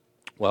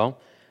Well,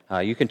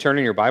 you can turn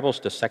in your Bibles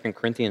to 2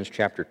 Corinthians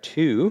chapter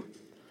 2,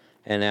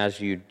 and as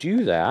you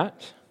do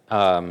that,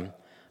 I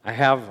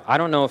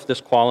don't know if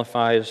this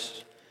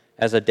qualifies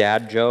as a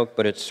dad joke,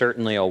 but it's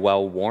certainly a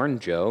well-worn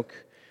joke.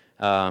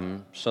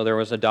 So there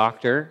was a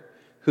doctor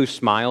who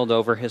smiled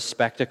over his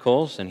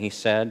spectacles, and he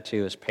said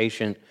to his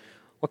patient,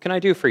 "What can I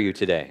do for you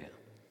today?"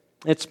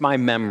 "It's my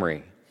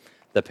memory,"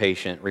 the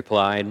patient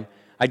replied.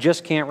 "I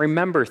just can't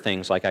remember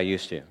things like I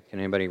used to." Can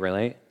anybody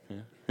relate?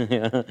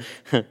 Yeah.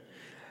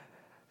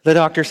 The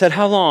doctor said,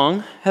 "How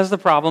long has the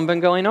problem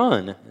been going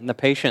on?" And the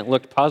patient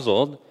looked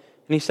puzzled, and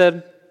he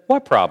said,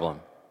 "What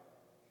problem?"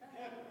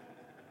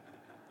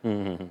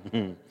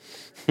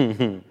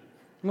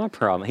 What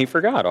problem? He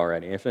forgot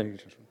already. If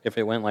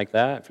it went like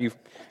that,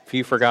 if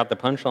you forgot the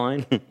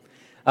punchline.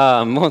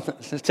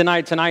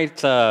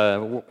 Tonight,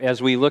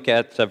 as we look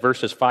at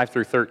verses 5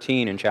 through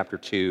 13 in chapter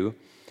 2,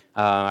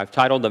 I've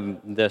titled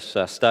this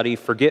study,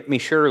 "Forget Me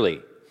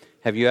Surely."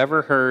 Have you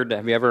ever heard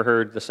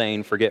the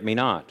saying, "Forget me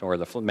not," or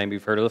maybe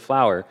you've heard of the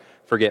flower,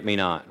 "Forget me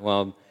not"?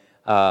 Well,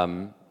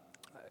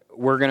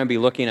 we're going to be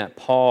looking at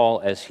Paul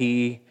as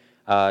he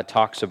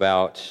talks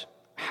about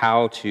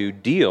how to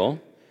deal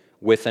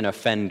with an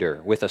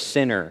offender, with a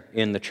sinner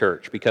in the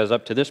church, because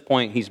up to this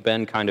point he's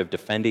been kind of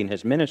defending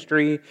his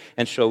ministry,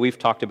 and so we've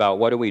talked about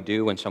what do we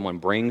do when someone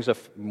brings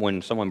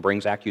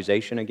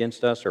accusation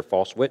against us or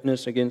false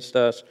witness against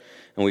us,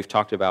 and we've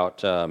talked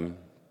about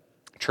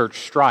church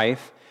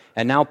strife.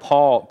 And now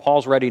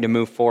Paul's ready to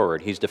move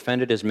forward. He's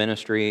defended his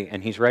ministry,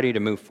 and he's ready to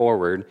move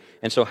forward.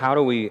 And so how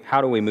do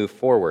we move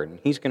forward?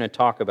 He's going to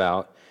talk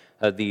about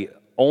the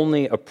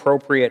only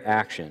appropriate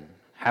action,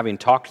 having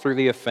talked through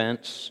the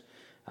offense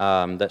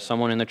that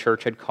someone in the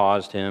church had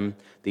caused him.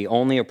 The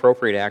only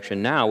appropriate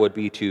action now would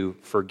be to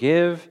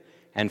forgive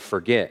and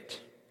forget.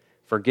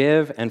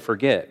 Forgive and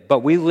forget. But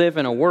we live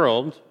in a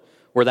world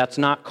where that's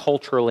not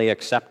culturally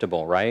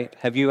acceptable, right?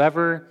 Have you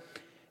ever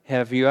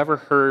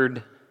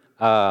heard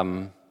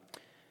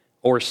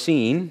or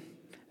seen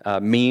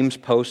memes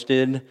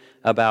posted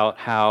about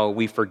how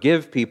we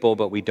forgive people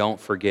but we don't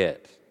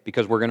forget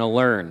because we're going to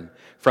learn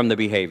from the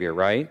behavior,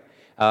 right?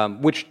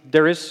 Which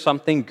there is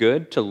something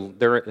good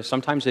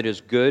sometimes it is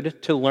good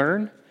to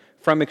learn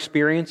from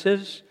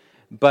experiences,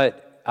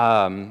 but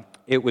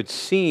it would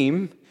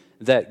seem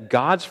that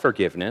God's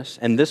forgiveness,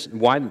 and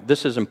why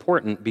this is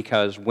important,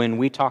 because when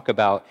we talk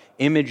about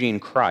imaging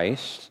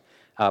Christ,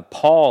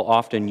 Paul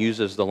often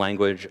uses the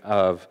language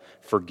of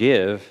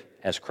forgive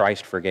as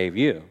Christ forgave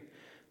you.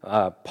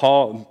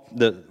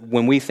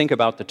 When we think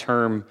about the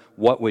term,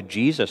 what would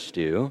Jesus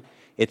do,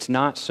 it's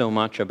not so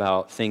much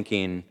about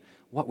thinking,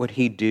 what would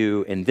he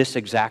do in this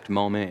exact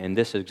moment, in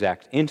this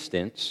exact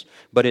instance,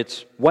 but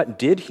it's what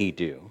did he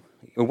do?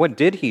 What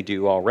did he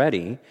do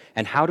already,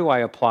 and how do I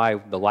apply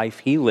the life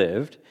he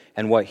lived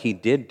and what he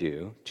did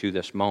do to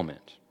this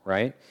moment,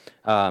 right?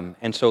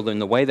 And so in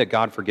the way that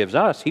God forgives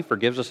us, he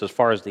forgives us as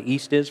far as the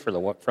east is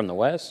from the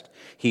west.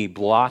 He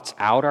blots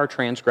out our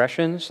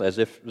transgressions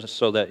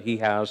so that he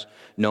has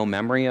no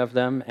memory of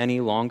them any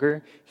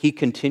longer.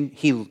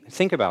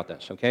 Think about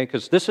this, okay?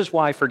 Because this is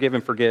why forgive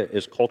and forget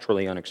is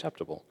culturally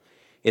unacceptable.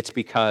 It's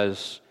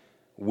because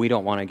we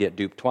don't want to get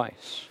duped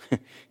twice.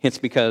 It's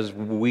because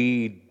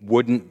we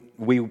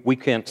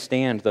can't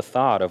stand the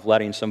thought of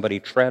letting somebody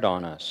tread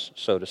on us,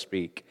 so to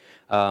speak.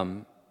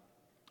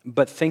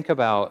 But think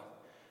about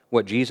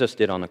what Jesus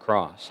did on the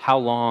cross. How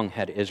long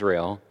had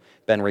Israel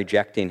been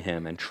rejecting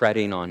him and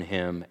treading on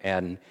him?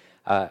 And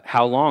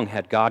how long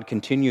had God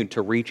continued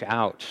to reach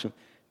out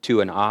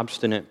to an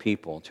obstinate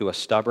people, to a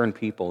stubborn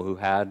people who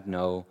had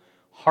no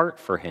heart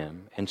for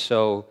him? And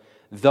so,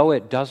 though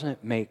it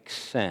doesn't make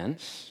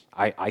sense,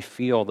 I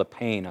feel the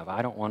pain of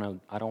I don't want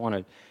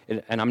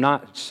to, and I'm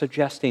not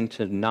suggesting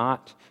to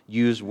not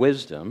use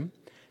wisdom,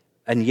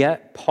 and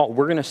yet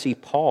we're going to see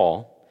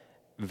Paul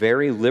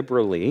very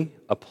liberally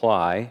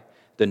apply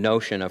the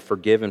notion of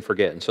forgive and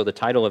forget. And so the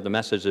title of the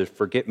message is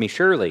Forget Me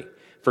Surely.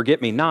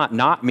 Forget me not.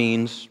 Not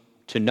means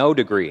to no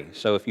degree.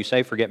 So if you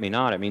say forget me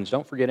not, it means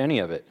don't forget any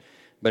of it.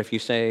 But if you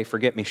say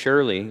forget me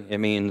surely, it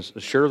means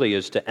surely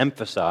is to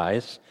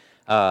emphasize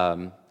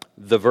the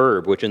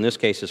verb, which in this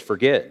case is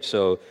forget.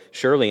 So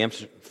surely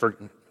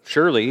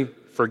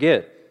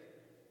forget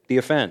the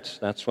offense.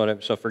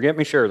 So forget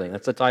me surely.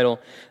 That's the title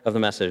of the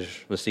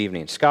message this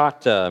evening.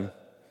 Scott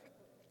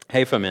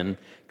Haferman,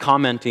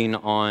 commenting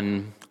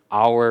on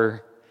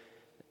our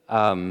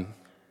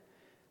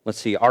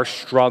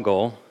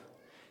struggle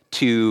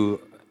to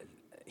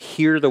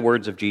hear the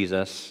words of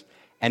Jesus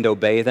and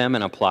obey them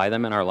and apply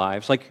them in our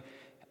lives. Like,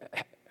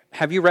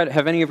 have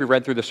any of you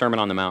read through the Sermon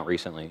on the Mount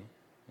recently?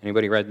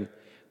 Anybody read?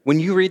 When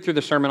you read through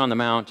the Sermon on the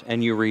Mount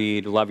and you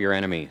read love your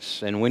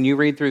enemies, and when you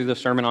read through the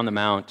Sermon on the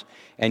Mount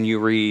and you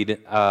read,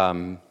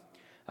 or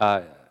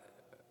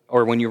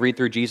when you read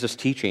through Jesus'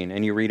 teaching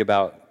and you read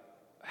about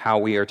how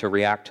we are to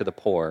react to the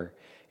poor,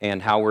 and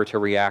how we're to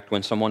react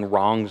when someone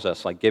wrongs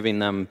us, like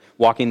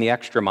walking the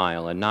extra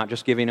mile, and not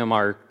just giving them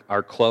our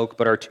cloak,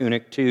 but our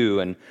tunic too.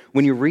 And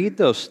when you read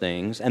those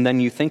things, and then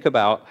you think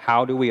about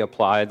how do we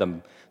apply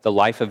the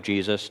life of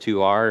Jesus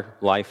to our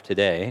life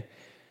today,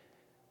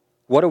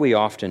 what do we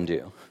often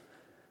do?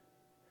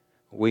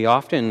 We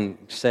often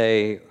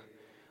say,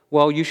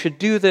 well, you should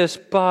do this,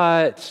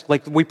 but,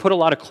 like, we put a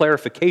lot of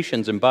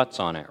clarifications and buts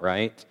on it,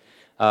 right?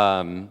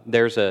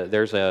 There's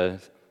a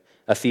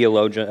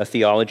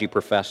theology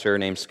professor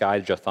named Skye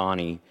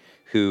Jethani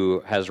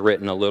who has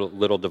written a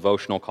little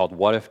devotional called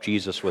 "What If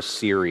Jesus Was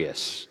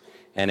Serious?"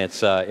 And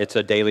it's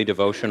a daily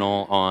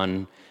devotional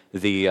on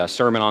the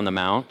Sermon on the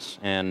Mount,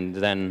 and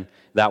then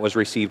that was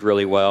received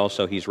really well.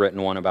 So he's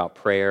written one about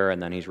prayer,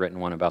 and then he's written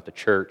one about the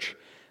church.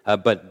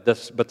 But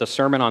the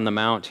Sermon on the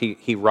Mount,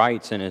 he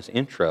writes in his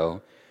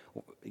intro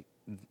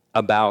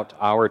about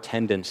our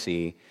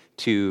tendency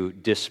to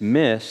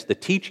dismiss the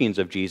teachings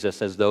of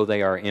Jesus as though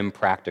they are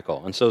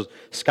impractical. And so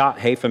Scott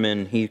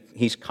Haferman,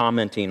 he's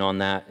commenting on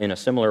that in a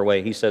similar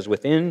way. He says,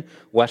 within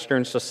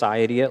Western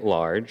society at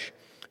large,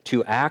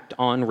 to act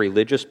on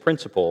religious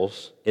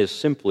principles is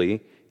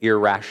simply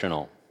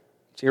irrational.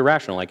 It's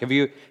irrational. Like, have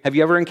you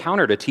ever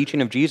encountered a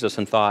teaching of Jesus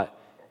and thought,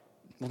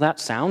 well, that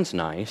sounds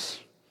nice,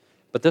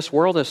 but this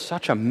world is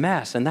such a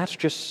mess, and that's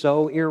just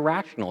so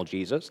irrational,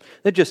 Jesus.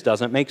 That just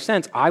doesn't make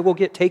sense. I will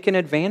get taken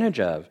advantage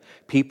of.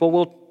 People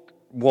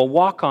will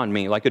walk on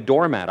me like a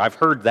doormat. I've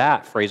heard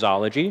that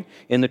phraseology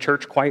in the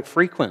church quite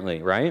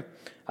frequently, right?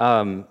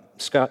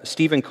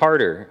 Stephen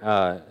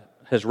Carter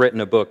has written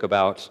a book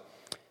about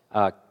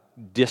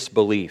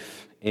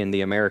disbelief in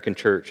the American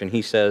church, and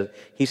he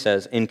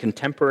says, in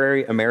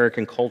contemporary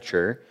American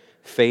culture,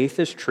 faith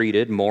is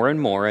treated more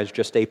and more as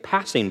just a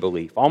passing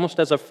belief, almost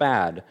as a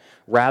fad,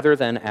 rather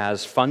than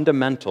as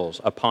fundamentals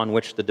upon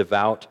which the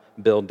devout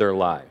build their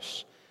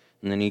lives.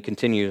 And then he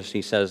continues,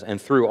 he says, and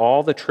through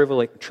all the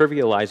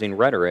trivializing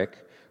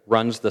rhetoric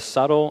runs the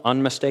subtle,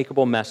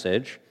 unmistakable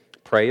message,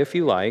 pray if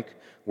you like,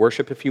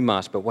 worship if you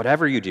must, but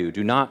whatever you do,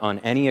 do not on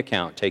any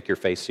account take your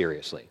faith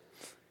seriously.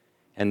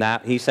 And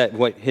that, he said,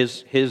 what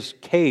his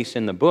case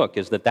in the book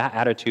is that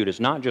attitude is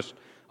not just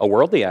a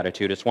worldly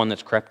attitude, it's one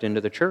that's crept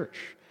into the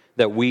church.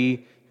 That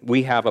we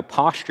have a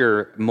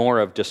posture more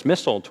of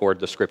dismissal toward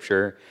the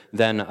Scripture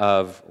than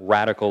of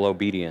radical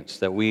obedience.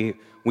 That we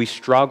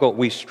struggle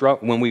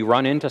when we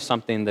run into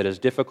something that is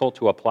difficult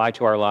to apply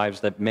to our lives,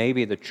 that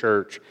maybe the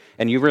church,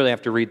 and you really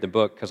have to read the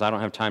book because I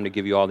don't have time to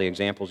give you all the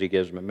examples he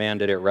gives, but man,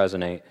 did it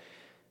resonate.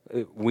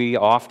 We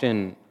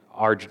often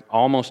are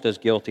almost as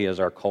guilty as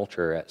our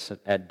culture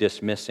at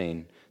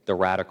dismissing the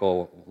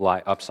radical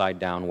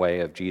upside-down way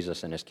of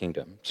Jesus and his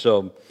kingdom.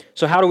 So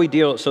how do we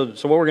deal? So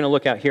what we're going to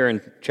look at here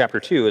in chapter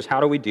 2 is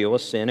how do we deal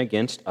with sin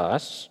against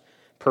us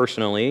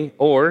personally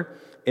or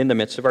in the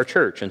midst of our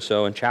church? And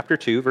so in chapter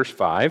 2, verse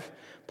 5,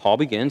 Paul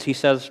begins, he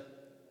says,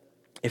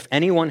 if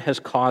anyone has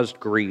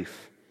caused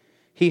grief,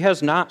 he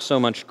has not so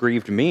much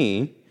grieved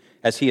me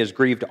as he has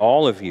grieved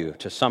all of you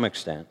to some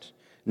extent,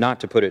 not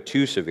to put it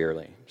too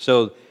severely.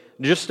 So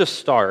just to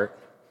start,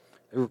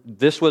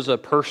 this was a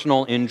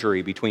personal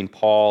injury between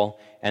Paul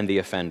and the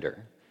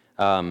offender.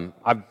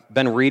 I've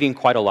been reading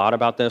quite a lot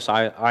about this.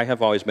 I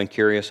have always been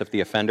curious if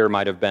the offender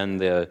might have been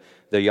the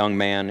young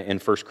man in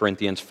 1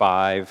 Corinthians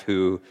 5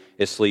 who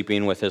is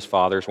sleeping with his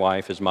father's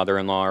wife, his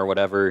mother-in-law or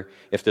whatever,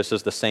 if this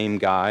is the same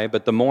guy.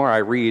 But the more I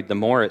read, the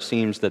more it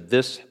seems that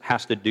this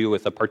has to do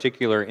with a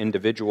particular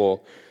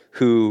individual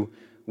who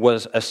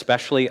was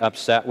especially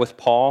upset with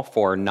Paul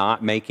for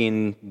not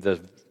making the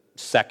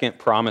second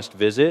promised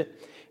visit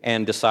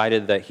and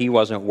decided that he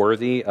wasn't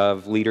worthy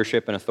of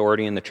leadership and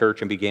authority in the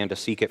church and began to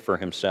seek it for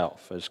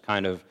himself, is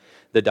kind of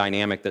the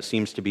dynamic that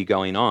seems to be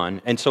going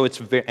on. And so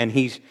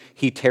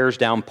he tears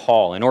down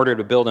Paul. In order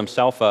to build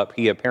himself up,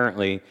 he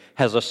apparently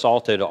has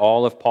assaulted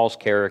all of Paul's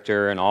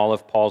character and all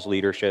of Paul's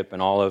leadership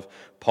and all of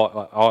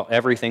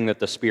everything that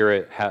the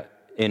Spirit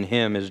in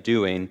him is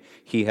doing,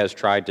 he has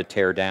tried to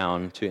tear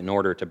down in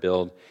order to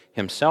build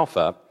himself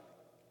up.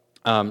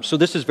 So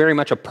this is very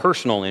much a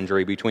personal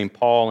injury between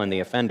Paul and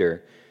the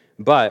offender.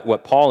 But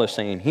what Paul is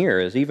saying here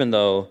is even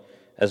though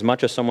as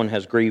much as someone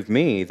has grieved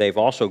me, they've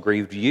also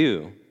grieved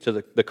you,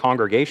 to the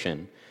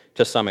congregation,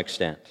 to some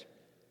extent.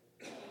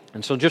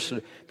 And so just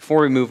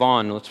before we move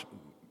on,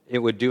 it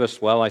would do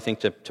us well, I think,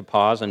 to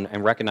pause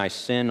and recognize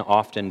sin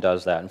often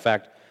does that. In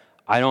fact,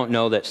 I don't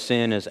know that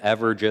sin is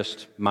ever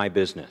just my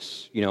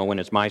business. You know,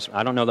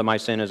 I don't know that my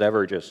sin is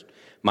ever just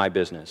my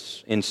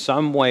business. In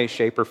some way,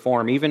 shape, or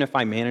form, even if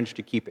I manage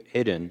to keep it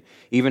hidden,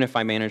 even if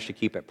I manage to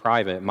keep it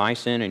private, my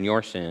sin and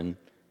your sin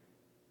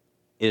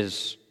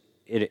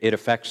it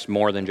affects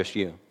more than just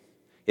you.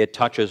 It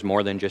touches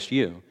more than just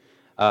you.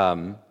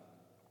 There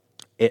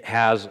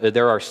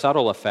are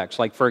subtle effects.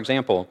 Like, for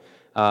example,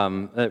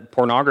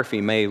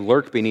 pornography may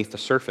lurk beneath the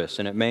surface,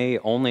 and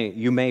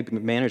you may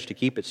manage to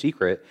keep it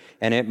secret,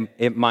 and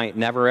it might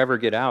never ever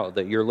get out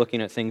that you're looking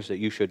at things that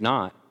you should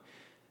not,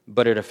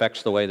 but it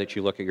affects the way that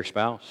you look at your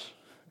spouse.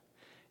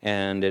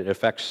 And it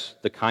affects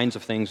the kinds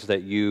of things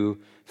that you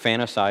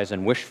fantasize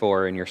and wish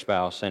for in your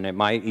spouse, and it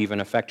might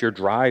even affect your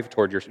drive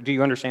toward do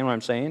you understand what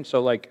I'm saying?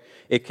 So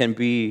it can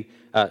be,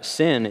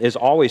 sin is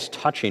always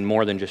touching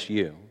more than just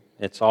you.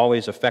 It's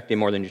always affecting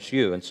more than just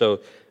you. And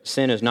so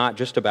sin is not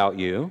just about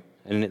you,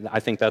 and I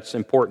think that's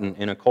important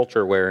in a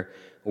culture where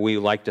we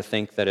like to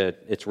think that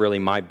it's really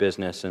my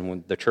business, and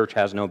when the church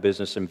has no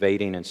business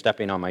invading and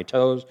stepping on my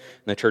toes,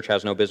 and the church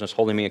has no business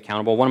holding me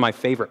accountable. One of my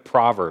favorite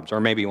proverbs, or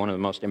maybe one of the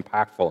most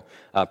impactful,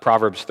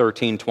 Proverbs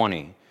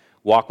 13:20,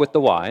 walk with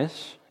the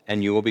wise,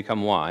 and you will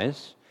become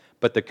wise,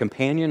 but the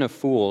companion of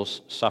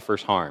fools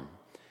suffers harm.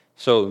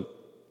 So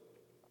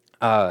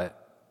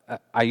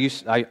I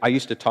used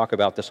to talk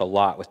about this a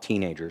lot with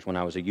teenagers when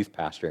I was a youth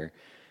pastor,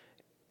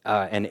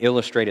 and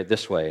illustrate it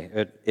this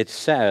way. It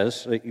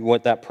says,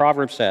 what that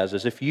proverb says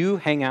is, if you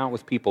hang out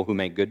with people who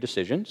make good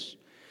decisions,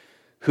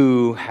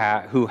 who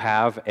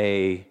have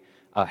a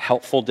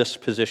helpful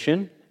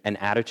disposition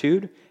and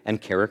attitude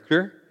and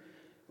character,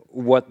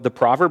 what the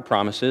proverb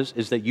promises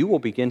is that you will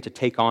begin to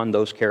take on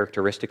those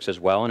characteristics as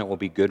well, and it will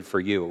be good for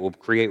you. It will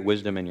create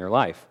wisdom in your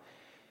life.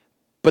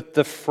 But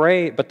the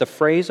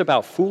phrase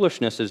about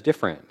foolishness is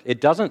different.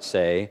 It doesn't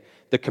say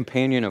the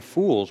companion of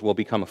fools will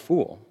become a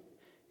fool.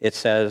 It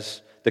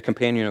says the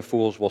companion of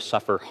fools will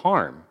suffer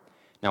harm.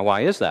 Now,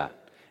 why is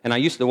that? And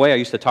the way I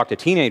used to talk to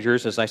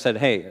teenagers is I said,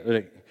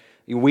 hey,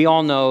 we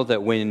all know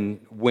that when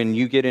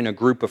you get in a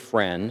group of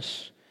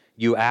friends,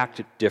 you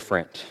act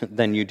different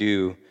than you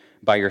do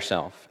by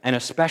yourself, and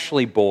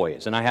especially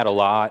boys. And I had a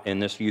lot in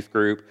this youth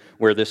group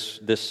where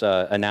this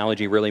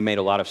analogy really made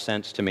a lot of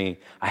sense to me.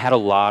 I had a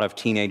lot of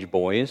teenage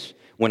boys.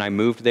 When I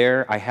moved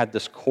there, I had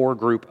this core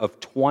group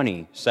of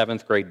 20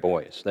 seventh grade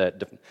boys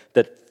that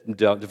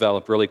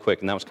developed really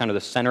quick, and that was kind of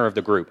the center of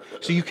the group.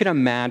 So you can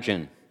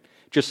imagine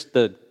just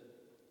the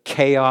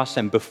chaos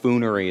and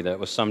buffoonery that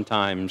was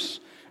sometimes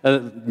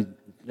a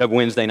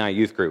Wednesday night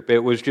youth group. It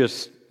was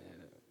just,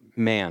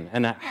 man,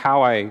 and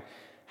how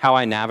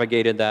I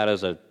navigated that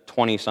as a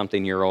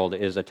 20-something-year-old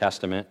is a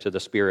testament to the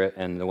Spirit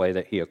and the way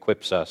that He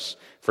equips us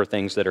for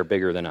things that are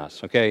bigger than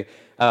us, okay?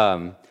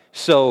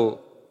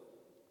 So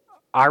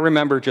I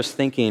remember just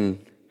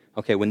thinking,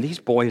 okay, when these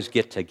boys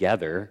get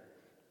together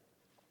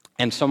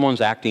and someone's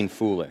acting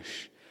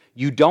foolish,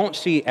 you don't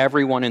see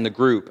everyone in the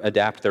group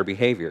adapt their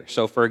behavior.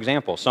 So, for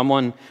example,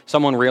 someone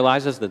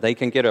realizes that they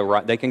can get a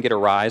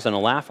rise and a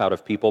laugh out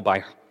of people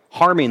by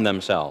harming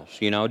themselves,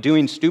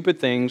 doing stupid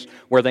things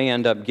where they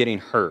end up getting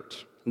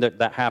hurt.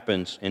 That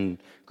happens in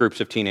groups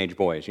of teenage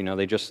boys.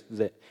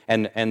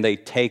 They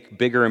take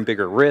bigger and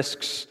bigger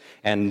risks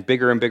and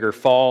bigger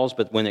falls.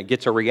 But when it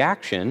gets a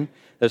reaction,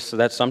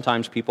 that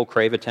sometimes people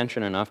crave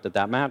attention enough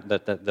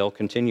that they'll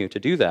continue to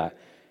do that.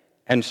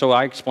 And so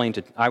I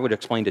would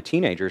explain to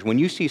teenagers, when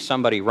you see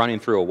somebody running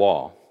through a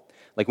wall,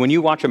 like when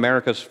you watch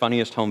America's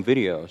Funniest Home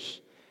Videos,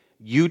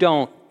 you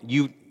don't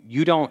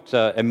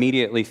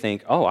immediately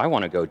think, oh, I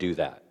want to go do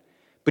that.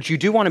 But you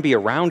do want to be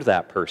around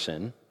that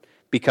person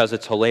because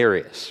it's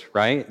hilarious,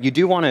 right?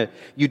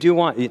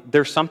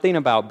 There's something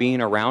about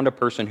being around a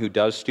person who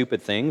does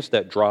stupid things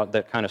that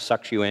kind of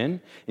sucks you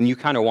in, and you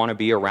kind of want to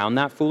be around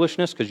that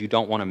foolishness because you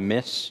don't want to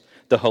miss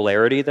the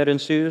hilarity that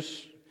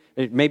ensues.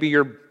 Maybe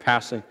you're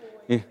passing.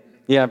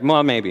 Yeah,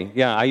 well, maybe.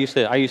 Yeah, I used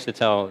to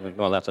tell,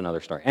 well, that's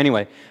another story.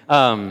 Anyway,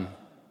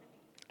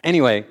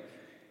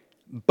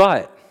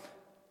 but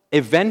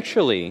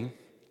eventually,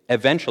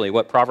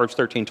 what Proverbs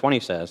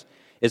 13:20 says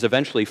is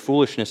eventually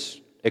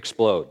foolishness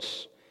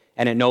explodes.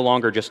 And it no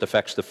longer just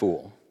affects the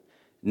fool.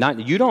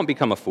 You don't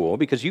become a fool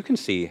because you can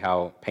see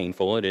how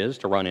painful it is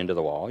to run into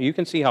the wall. You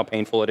can see how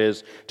painful it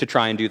is to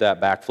try and do that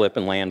backflip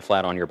and land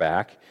flat on your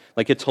back.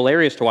 Like, it's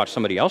hilarious to watch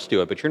somebody else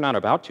do it, but you're not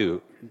about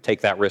to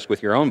take that risk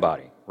with your own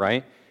body,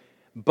 right?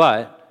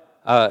 But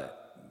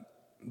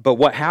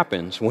what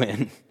happens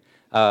when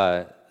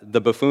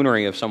the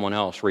buffoonery of someone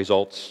else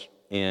results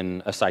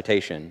in a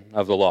citation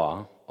of the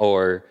law,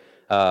 or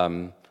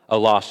a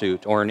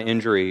lawsuit, or an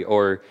injury,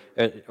 or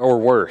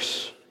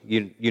worse?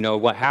 You know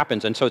what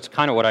happens, and so it's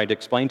kind of what I'd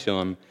explain to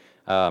him.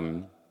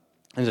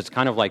 Is it's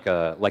kind of like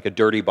a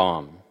dirty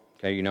bomb.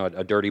 Okay,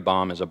 a dirty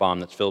bomb is a bomb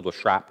that's filled with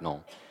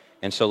shrapnel,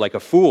 and so like a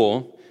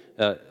fool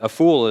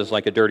is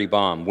like a dirty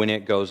bomb. When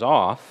it goes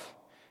off,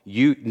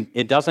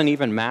 it doesn't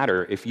even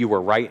matter if you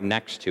were right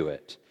next to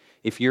it.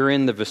 If you're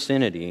in the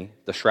vicinity,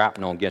 the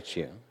shrapnel gets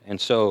you,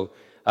 and so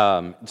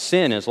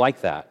sin is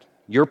like that.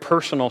 Your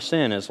personal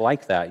sin is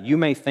like that. You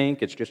may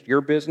think it's just your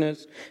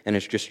business and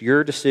it's just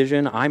your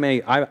decision.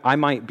 I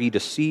might be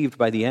deceived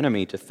by the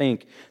enemy to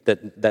think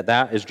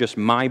that is just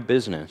my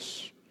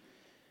business.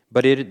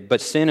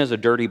 But sin is a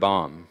dirty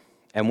bomb,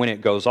 and when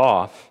it goes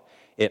off,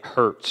 it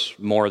hurts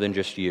more than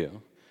just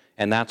you.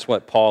 And that's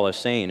what Paul is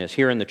saying, is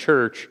here in the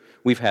church,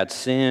 we've had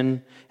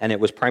sin, and it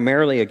was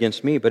primarily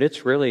against me, but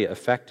it's really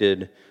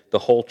affected the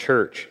whole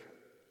church.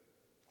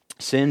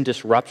 Sin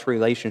disrupts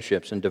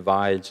relationships and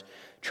divides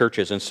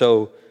churches. And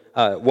so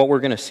what we're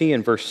going to see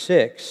in verse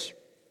 6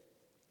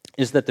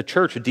 is that the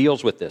church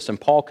deals with this, and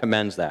Paul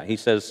commends that.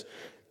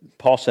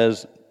 Paul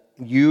says,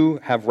 you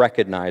have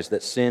recognized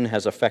that sin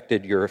has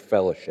affected your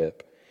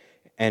fellowship,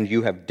 and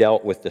you have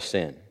dealt with the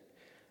sin.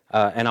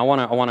 And I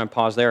want to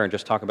pause there and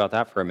just talk about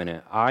that for a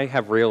minute. I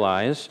have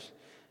realized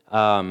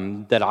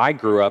that I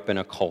grew up in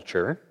a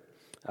culture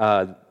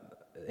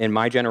in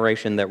my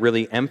generation that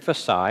really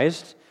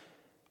emphasized,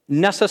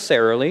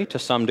 necessarily to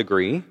some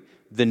degree,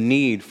 the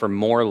need for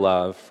more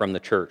love from the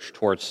church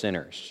towards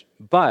sinners.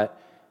 But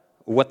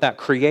what that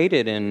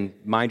created in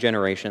my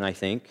generation, I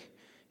think,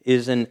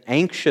 is an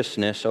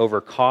anxiousness over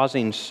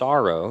causing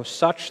sorrow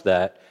such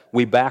that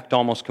we backed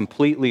almost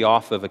completely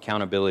off of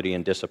accountability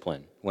and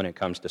discipline when it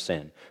comes to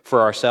sin,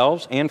 for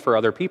ourselves and for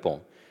other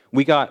people.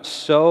 We got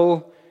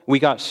so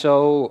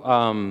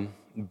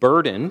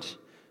burdened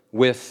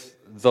with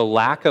the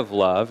lack of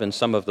love and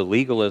some of the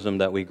legalism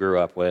that we grew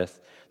up with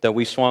that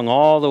we swung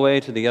all the way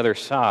to the other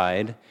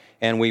side,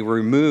 and we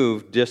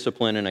removed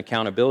discipline and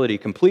accountability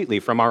completely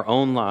from our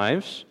own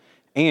lives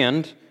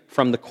and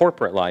from the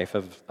corporate life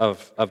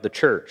of the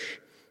church.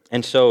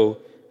 And so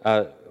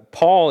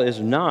Paul is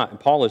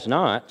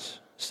not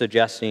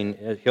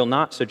suggesting, he'll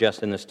not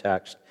suggest in this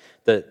text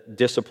that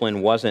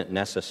discipline wasn't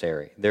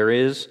necessary. There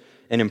is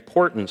an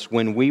importance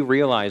when we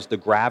realize the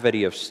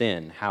gravity of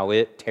sin, how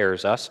it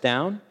tears us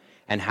down,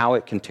 and how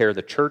it can tear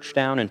the church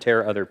down and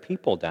tear other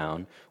people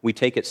down. We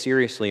take it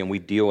seriously and we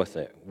deal with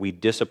it. We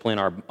discipline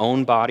our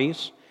own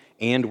bodies,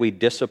 and we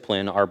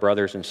discipline our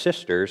brothers and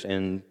sisters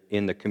in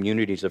the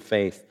communities of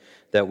faith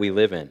that we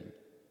live in.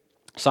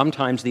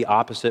 Sometimes the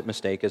opposite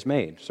mistake is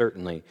made,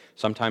 certainly.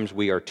 Sometimes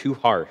we are too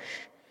harsh.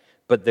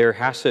 But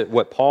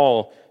what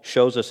Paul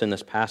shows us in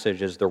this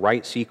passage is the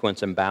right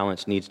sequence and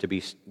balance needs to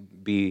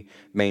be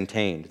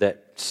maintained,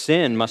 that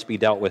sin must be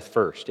dealt with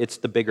first. It's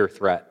the bigger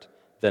threat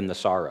than the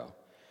sorrow.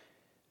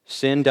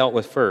 Sin dealt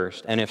with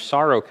first, and if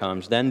sorrow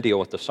comes, then deal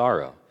with the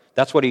sorrow.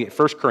 That's what 1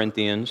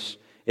 Corinthians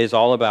is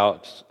all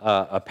about,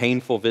 a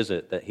painful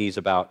visit that he's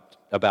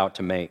about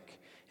to make.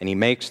 And he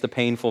makes the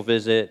painful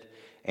visit,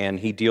 and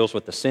he deals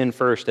with the sin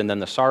first, and then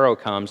the sorrow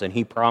comes, and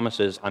he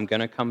promises, I'm going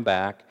to come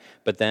back,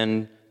 but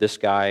then this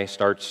guy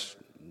starts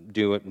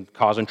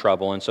causing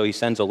trouble, and so he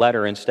sends a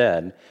letter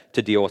instead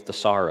to deal with the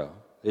sorrow.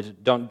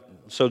 Don't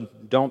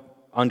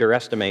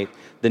underestimate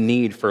the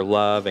need for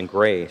love and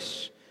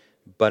grace,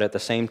 but at the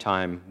same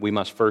time, we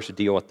must first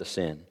deal with the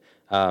sin.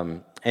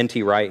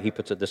 N.T. Wright, he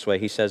puts it this way.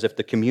 He says, if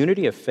the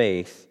community of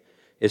faith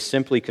is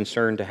simply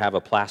concerned to have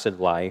a placid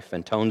life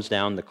and tones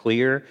down the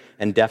clear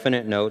and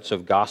definite notes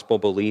of gospel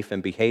belief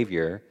and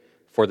behavior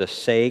for the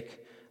sake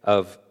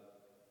of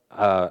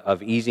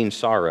easing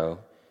sorrow,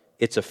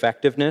 its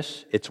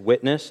effectiveness, its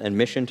witness, and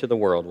mission to the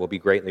world will be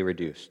greatly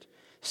reduced.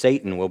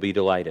 Satan will be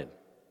delighted.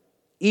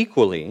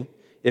 Equally,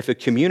 if a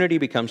community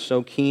becomes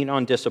so keen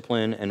on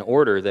discipline and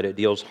order that it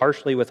deals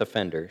harshly with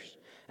offenders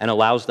and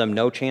allows them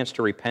no chance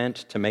to repent,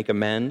 to make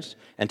amends,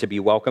 and to be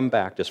welcomed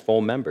back as full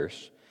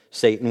members,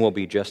 Satan will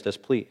be just as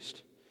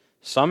pleased.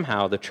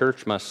 Somehow the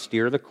church must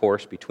steer the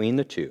course between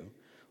the two,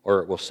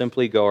 or it will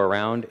simply go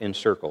around in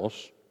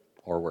circles,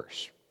 or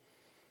worse.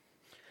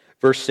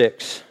 Verse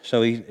 6,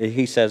 so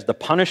he says, the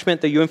punishment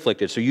that you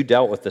inflicted, so you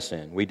dealt with the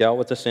sin. We dealt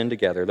with the sin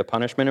together. The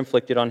punishment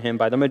inflicted on him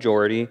by the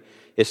majority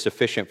is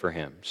sufficient for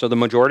him. So the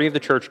majority of the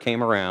church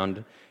came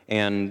around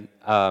and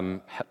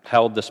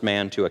held this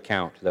man to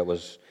account that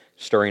was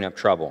stirring up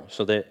trouble.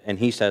 And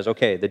he says,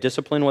 okay, the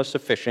discipline was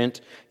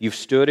sufficient. You've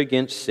stood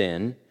against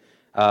sin.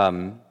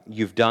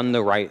 You've done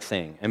the right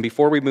thing. And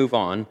before we move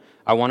on,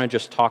 I want to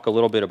just talk a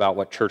little bit about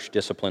what church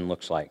discipline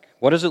looks like.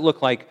 What does it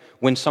look like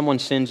when someone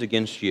sins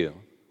against you?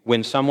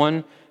 When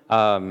someone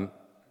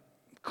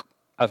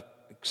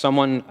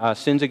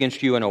sins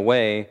against you in a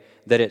way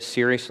that it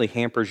seriously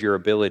hampers your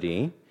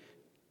ability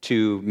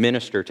to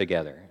minister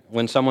together.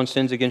 When someone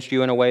sins against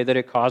you in a way that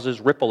it causes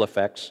ripple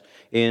effects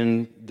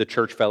in the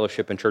church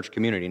fellowship and church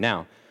community.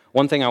 Now,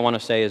 one thing I want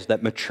to say is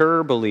that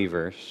mature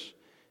believers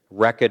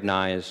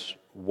recognize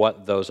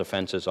what those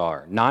offenses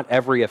are. Not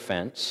every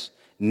offense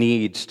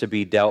needs to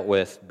be dealt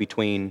with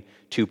between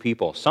two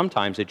people.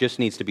 Sometimes it just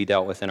needs to be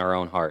dealt with in our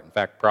own heart. In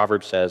fact,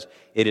 Proverbs says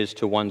it is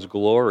to one's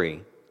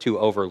glory to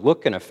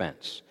overlook an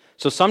offense.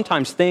 So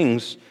sometimes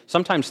things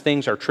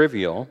are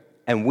trivial,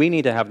 and we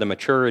need to have the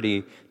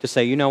maturity to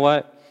say, you know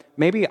what,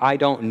 maybe I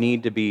don't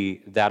need to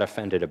be that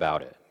offended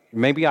about it.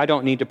 Maybe I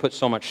don't need to put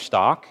so much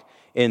stock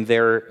in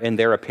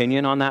their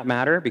opinion on that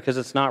matter, because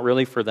it's not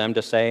really for them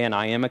to say, and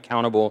I am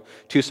accountable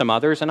to some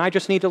others, and I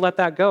just need to let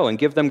that go and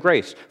give them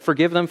grace.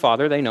 Forgive them,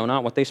 Father, they know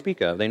not what they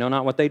speak of. They know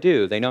not what they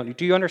do.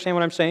 Do you understand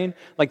what I'm saying?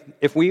 Like,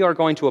 if we are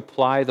going to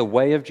apply the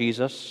way of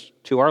Jesus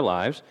to our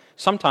lives,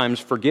 sometimes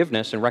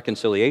forgiveness and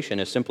reconciliation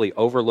is simply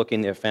overlooking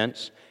the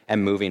offense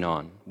and moving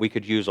on. We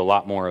could use a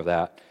lot more of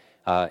that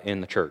in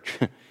the church.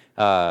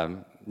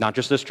 Not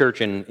just this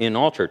church, in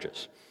all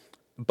churches.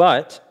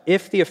 But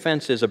if the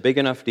offense is a big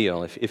enough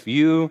deal, if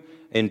you,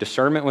 in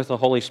discernment with the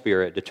Holy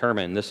Spirit,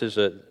 determine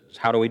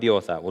how do we deal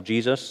with that? Well,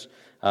 Jesus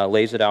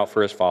lays it out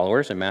for his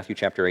followers in Matthew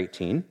chapter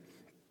 18.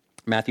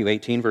 Matthew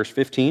 18, verse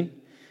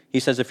 15. He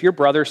says, if your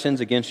brother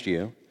sins against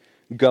you,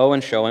 go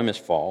and show him his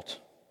fault,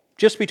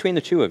 just between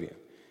the two of you.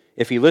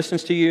 If he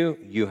listens to you,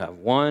 you have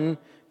won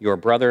your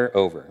brother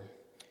over.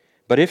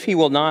 But if he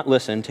will not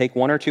listen, take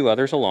one or two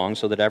others along,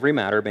 so that every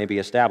matter may be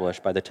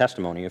established by the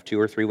testimony of 2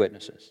 or 3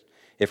 witnesses.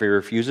 If he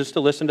refuses to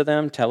listen to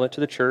them, tell it to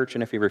the church,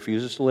 and if he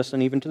refuses to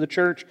listen even to the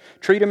church,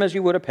 treat him as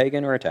you would a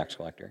pagan or a tax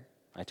collector.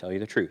 I tell you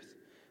the truth.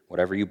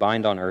 Whatever you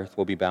bind on earth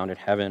will be bound in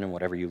heaven, and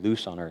whatever you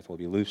loose on earth will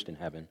be loosed in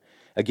heaven.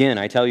 Again,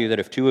 I tell you that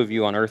if two of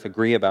you on earth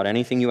agree about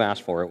anything you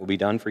ask for, it will be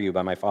done for you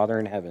by my Father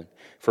in heaven.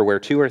 For where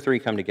two or three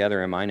come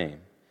together in my name,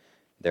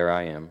 there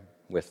I am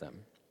with them.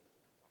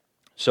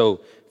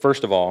 So,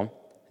 first of all,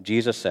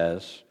 Jesus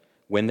says,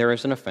 when there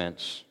is an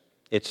offense,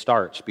 it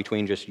starts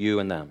between just you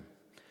and them.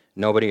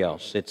 Nobody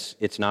else.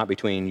 It's not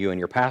between you and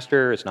your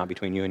pastor. It's not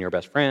between you and your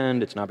best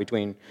friend. It's not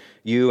between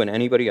you and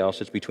anybody else.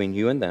 It's between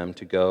you and them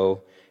to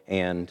go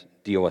and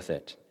deal with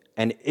it.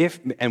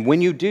 And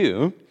when you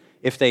do,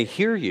 if they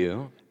hear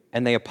you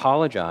and they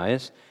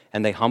apologize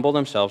and they humble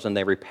themselves and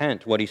they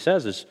repent, what he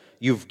says is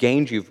you've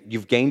gained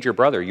your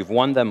brother. You've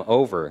won them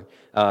over.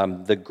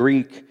 The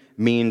Greek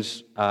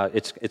means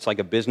it's like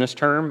a business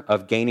term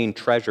of gaining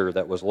treasure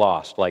that was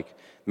lost. Like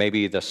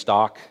maybe the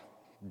stock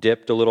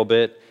dipped a little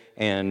bit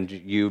and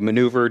you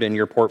maneuvered in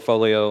your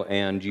portfolio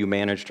and you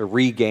managed to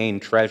regain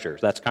treasures.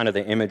 That's kind of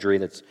the imagery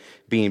that's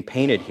being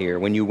painted here.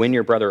 When you win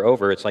your brother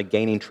over, it's like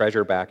gaining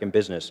treasure back in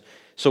business.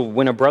 So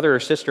when a brother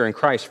or sister in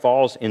Christ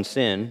falls in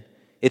sin,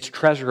 it's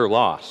treasure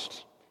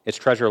lost. It's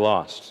treasure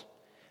lost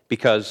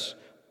because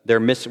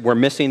we're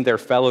missing their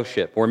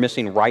fellowship. We're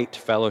missing right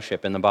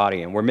fellowship in the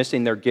body, and we're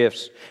missing their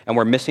gifts, and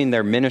we're missing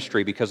their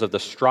ministry because of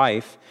the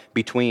strife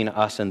between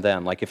us and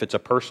them. Like if it's a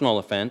personal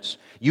offense,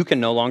 you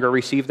can no longer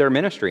receive their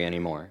ministry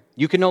anymore.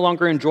 You can no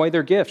longer enjoy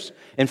their gifts.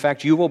 In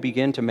fact, you will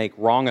begin to make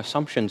wrong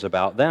assumptions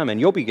about them, and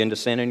you'll begin to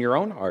sin in your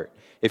own heart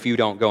if you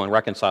don't go and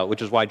reconcile,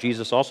 which is why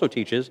Jesus also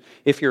teaches,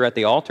 if you're at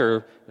the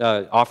altar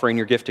offering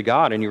your gift to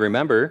God and you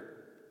remember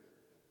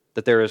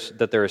that there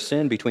is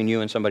sin between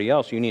you and somebody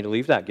else, you need to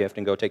leave that gift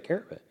and go take care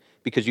of it,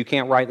 because you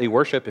can't rightly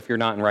worship if you're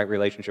not in right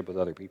relationship with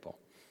other people.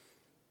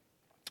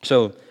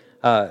 So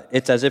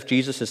it's as if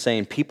Jesus is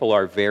saying people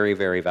are very,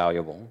 very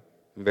valuable,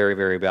 very,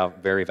 very,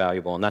 very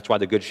valuable, and that's why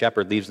the Good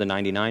Shepherd leaves the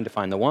 99 to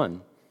find the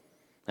one.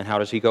 And how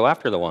does he go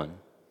after the one?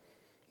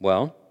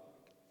 Well,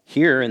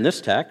 here in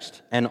this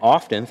text, and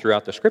often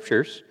throughout the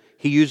Scriptures,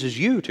 he uses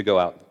you to go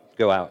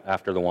out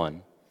after the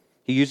one.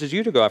 He uses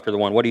you to go after the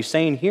one. What he's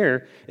saying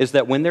here is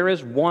that when there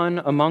is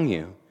one among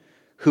you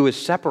who is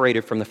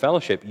separated from the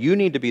fellowship, you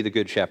need to be the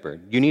good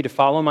shepherd. You need to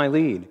follow my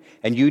lead,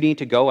 and you need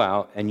to go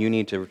out and you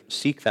need to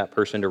seek that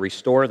person to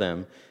restore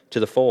them to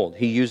the fold.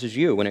 He uses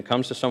you when it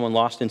comes to someone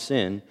lost in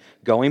sin,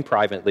 going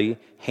privately,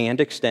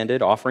 hand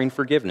extended, offering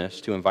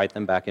forgiveness to invite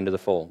them back into the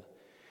fold.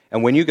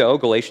 And when you go,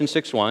 Galatians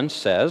 6:1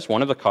 says,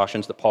 one of the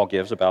cautions that Paul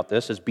gives about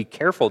this is be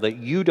careful that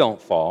you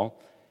don't fall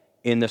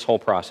in this whole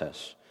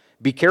process.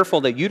 Be careful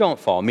that you don't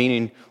fall,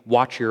 meaning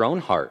watch your own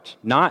heart.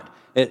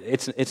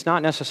 It's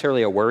not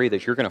necessarily a worry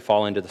that you're going to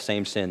fall into the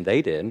same sin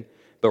they did,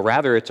 but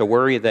rather it's a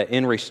worry that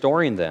in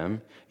restoring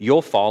them,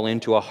 you'll fall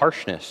into a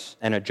harshness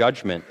and a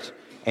judgment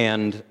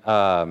and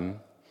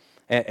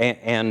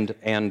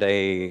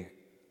a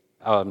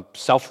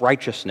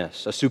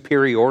self-righteousness, a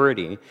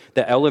superiority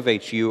that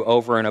elevates you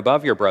over and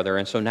above your brother.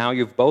 And so now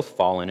you've both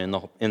fallen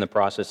in the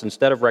process.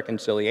 Instead of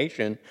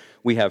reconciliation,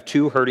 we have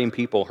two hurting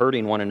people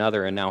hurting one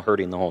another and now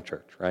hurting the whole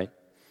church, right?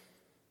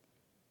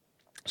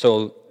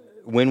 So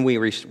when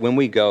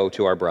we go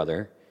to our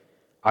brother,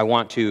 I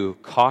want to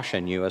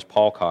caution you, as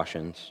Paul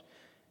cautions,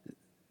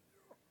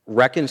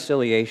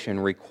 reconciliation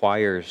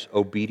requires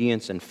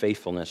obedience and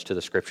faithfulness to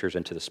the Scriptures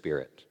and to the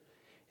Spirit.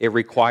 It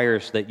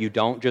requires that you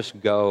don't just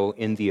go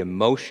in the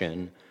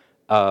emotion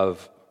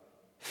of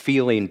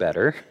feeling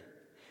better,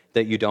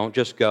 that you don't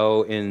just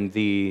go in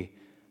the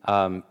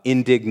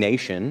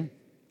indignation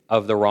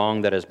of the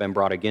wrong that has been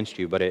brought against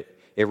you, but it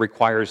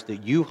requires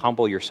that you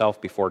humble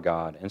yourself before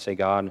God and say,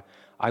 God,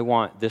 I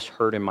want this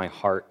hurt in my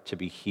heart to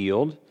be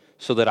healed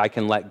so that I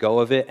can let go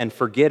of it and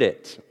forget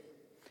it.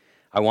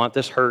 I want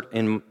this hurt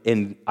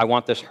I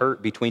want this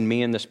hurt between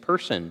me and this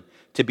person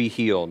to be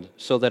healed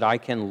so that I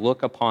can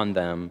look upon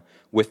them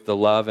with the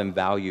love and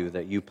value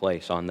that you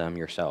place on them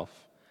yourself.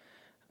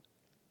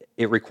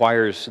 It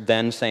requires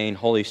then saying,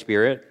 Holy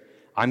Spirit,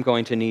 I'm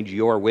going to need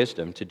your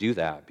wisdom to do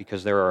that,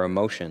 because there are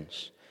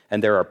emotions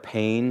and there are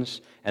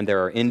pains and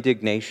there are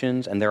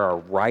indignations and there are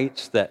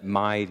rights that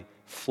my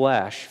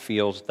flesh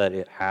feels that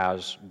it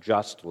has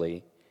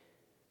justly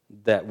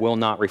that will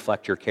not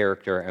reflect your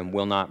character and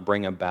will not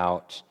bring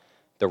about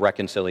the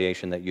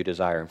reconciliation that you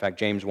desire. In fact,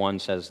 James 1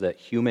 says that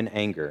human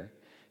anger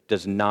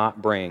does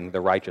not bring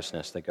the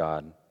righteousness that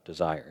God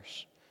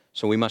desires.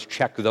 So we must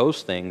check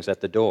those things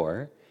at the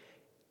door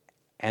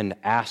and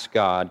ask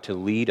God to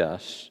lead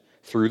us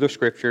through the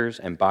Scriptures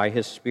and by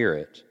His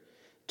Spirit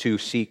to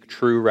seek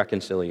true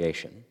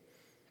reconciliation.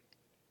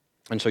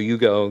 And so you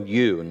go,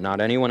 you,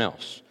 not anyone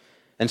else.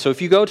 And so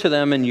if you go to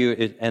them and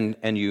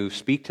you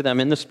speak to them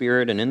in the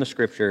Spirit and in the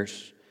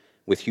Scriptures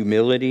with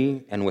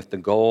humility and with the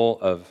goal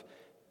of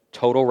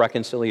total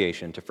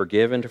reconciliation, to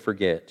forgive and to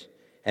forget,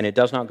 and it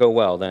does not go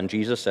well, then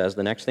Jesus says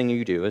the next thing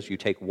you do is you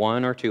take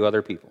one or two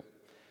other people.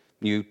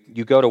 You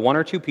go to one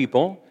or two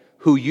people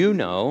who you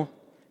know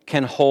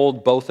can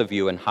hold both of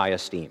you in high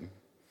esteem.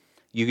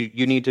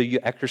 You need to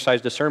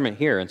exercise discernment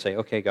here and say,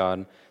 okay,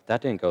 God,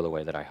 that didn't go the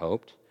way that I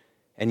hoped.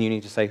 And you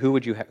need to say, who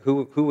would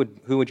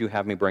you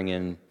have me bring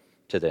in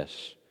to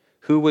this?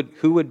 Who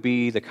would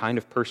be the kind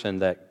of person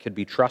that could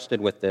be trusted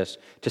with this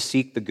to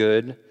seek the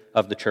good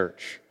of the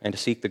church and to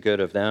seek the good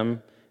of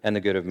them and the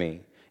good of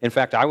me. In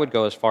fact, I would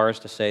go as far as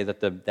to say that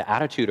the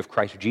attitude of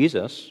Christ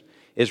Jesus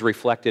is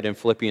reflected in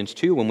Philippians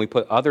 2 when we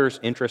put others'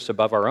 interests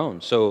above our own.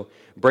 So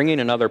bringing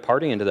another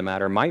party into the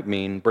matter might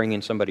mean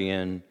bringing somebody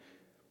in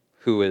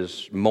who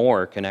is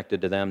more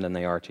connected to them than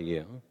they are to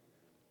you.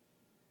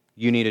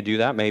 You need to do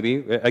that maybe,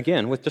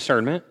 again, with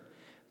discernment,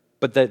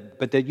 but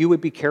that you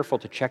would be careful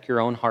to check your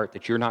own heart,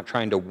 that you're not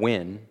trying to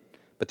win,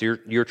 but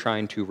you're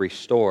trying to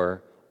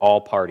restore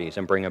all parties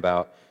and bring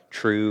about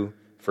true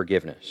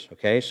forgiveness.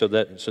 Okay, so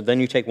then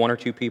you take one or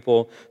two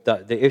people.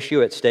 The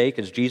issue at stake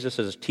is Jesus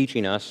is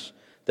teaching us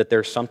that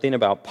there's something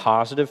about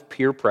positive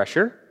peer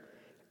pressure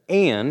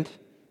and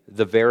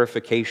the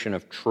verification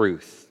of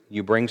truth.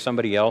 You bring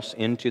somebody else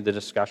into the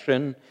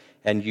discussion,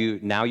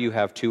 and now you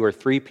have two or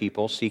three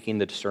people seeking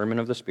the discernment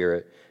of the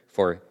Spirit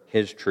for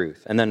His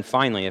truth. And then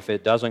finally, if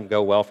it doesn't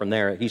go well from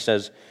there, he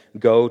says,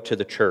 go to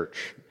the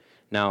church.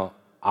 Now,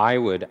 I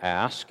would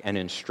ask and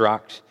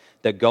instruct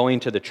that going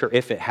to the church,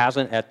 if it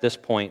hasn't at this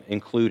point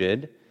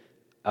included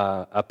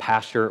a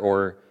pastor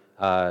or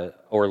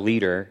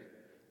leader,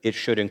 it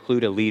should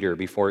include a leader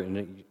before.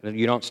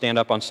 You don't stand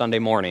up on Sunday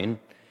morning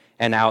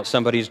and out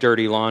somebody's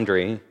dirty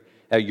laundry,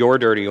 your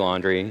dirty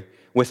laundry,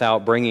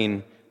 without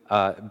bringing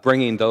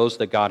those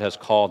that God has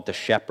called to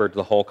shepherd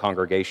the whole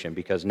congregation,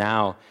 because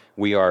now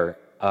we are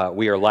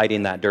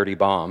lighting that dirty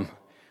bomb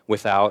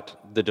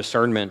without the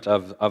discernment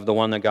of the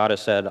one that God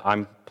has said,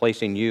 I'm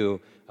placing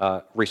you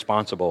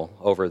responsible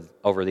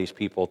over these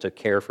people to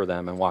care for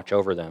them and watch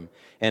over them.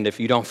 And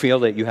if you don't feel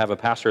that you have a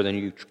pastor then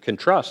you can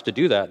trust to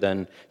do that,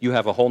 then you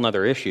have a whole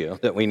other issue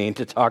that we need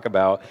to talk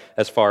about,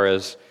 as far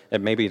as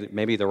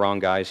maybe the wrong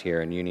guy's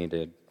here and you need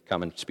to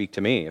come and speak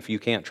to me. If you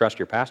can't trust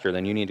your pastor,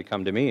 then you need to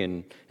come to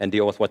me and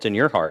deal with what's in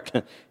your heart.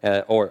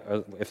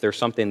 Or if there's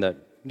something does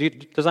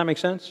that make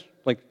sense?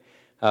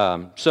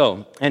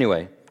 So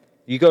anyway,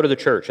 you go to the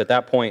church. At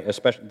that point,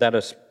 especially, that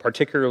is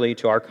particularly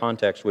to our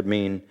context, would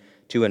mean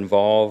to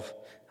involve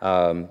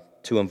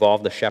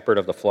the shepherd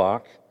of the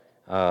flock,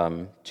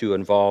 to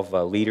involve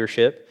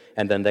leadership,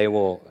 and then they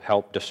will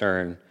help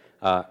discern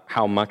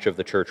how much of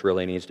the church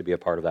really needs to be a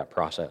part of that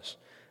process.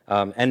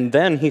 And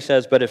then he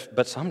says,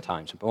 but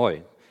sometimes,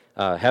 boy,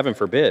 heaven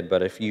forbid,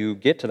 but if you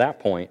get to that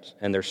point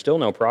and there's still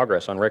no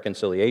progress on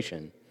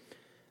reconciliation,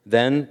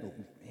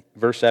 then,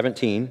 verse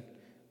 17,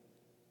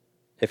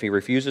 if he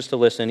refuses to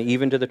listen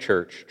even to the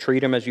church,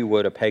 treat him as you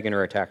would a pagan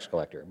or a tax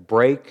collector.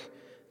 Break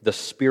the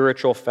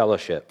spiritual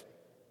fellowship.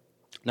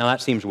 Now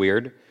that seems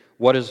weird.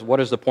 What is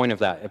the point of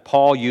that? If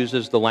Paul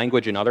uses the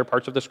language in other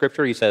parts of the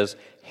scripture, he says,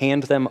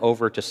 hand them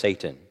over to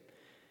Satan.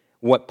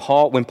 When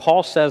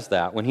Paul says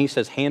that, when he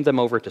says hand them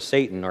over to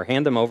Satan or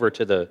hand them over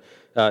to the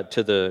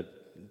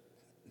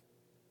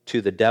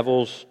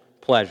devil's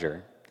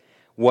pleasure,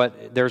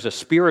 there's a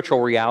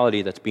spiritual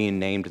reality that's being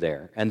named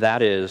there, and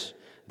that is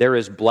there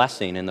is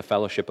blessing in the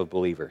fellowship of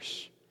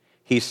believers.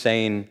 He's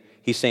saying,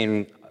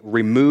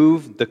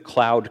 remove the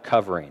cloud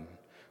covering,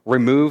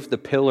 remove the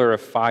pillar of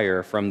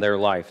fire from their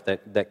life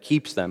that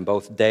keeps them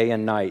both day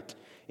and night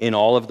in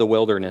all of the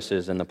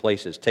wildernesses and the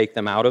places. Take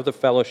them out of the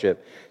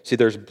fellowship. See,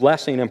 there's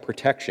blessing and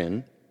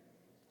protection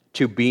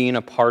to being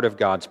a part of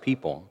God's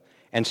people.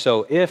 And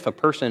so if a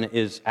person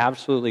is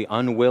absolutely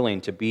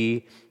unwilling to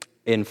be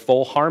in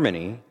full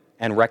harmony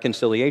and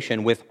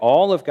reconciliation with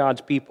all of God's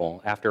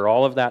people after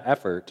all of that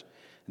effort,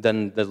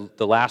 then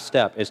the last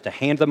step is to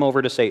hand them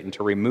over to Satan,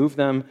 to remove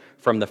them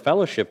from the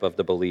fellowship of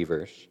the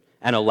believers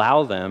and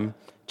allow them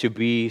to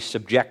be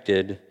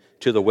subjected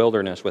to the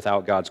wilderness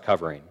without God's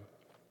covering.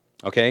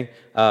 Okay?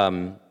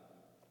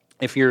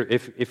 If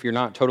you're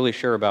not totally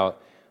sure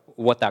about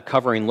what that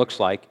covering looks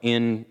like,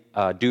 in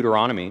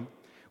Deuteronomy,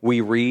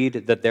 we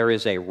read that there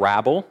is a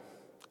rabble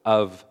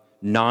of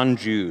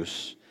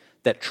non-Jews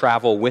that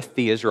travel with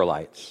the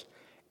Israelites,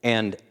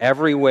 and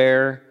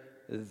everywhere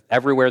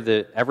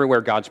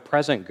God's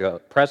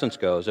presence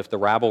goes, if the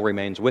rabble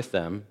remains with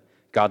them,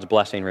 God's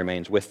blessing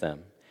remains with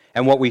them.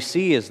 And what we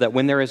see is that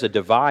when there is a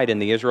divide in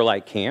the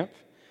Israelite camp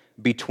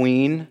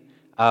between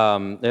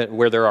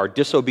where there are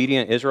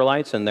disobedient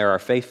Israelites and there are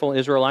faithful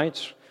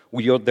Israelites,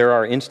 there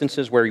are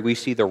instances where we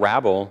see the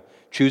rabble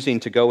choosing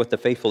to go with the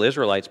faithful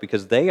Israelites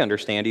because they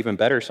understand even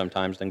better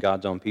sometimes than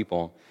God's own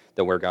people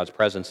that where God's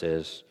presence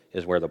is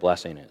where the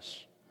blessing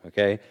is.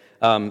 Okay?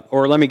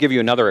 Or let me give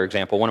you another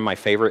example. One of my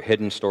favorite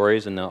hidden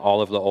stories in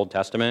all of the Old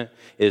Testament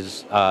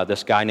is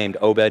this guy named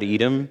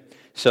Obed-Edom.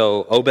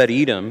 So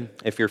Obed-Edom,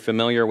 if you're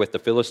familiar with the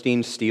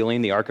Philistines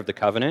stealing the Ark of the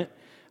Covenant,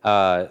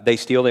 they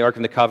steal the Ark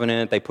of the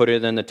Covenant, they put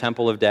it in the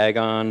temple of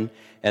Dagon,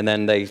 and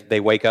then they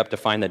wake up to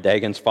find that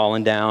Dagon's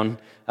fallen down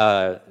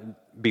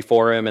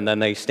before him, and then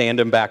they stand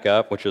him back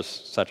up, which is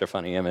such a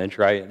funny image,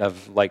 right?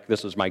 Of like,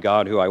 this is my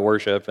God who I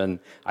worship, and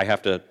I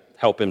have to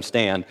help him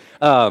stand.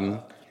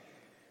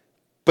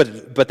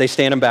 But they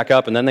stand him back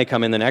up, and then they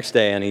come in the next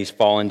day, and he's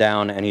fallen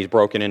down, and he's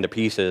broken into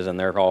pieces, and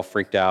they're all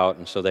freaked out.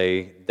 And so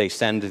they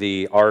send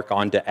the ark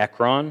onto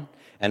Ekron,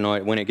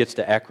 and when it gets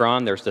to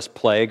Ekron, there's this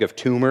plague of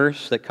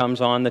tumors that comes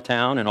on the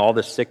town, and all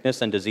this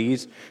sickness and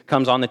disease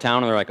comes on the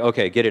town, and they're like,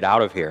 okay, get it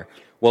out of here.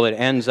 Well, it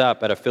ends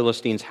up at a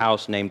Philistine's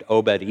house named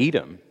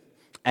Obed-Edom.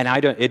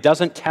 And it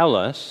doesn't tell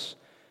us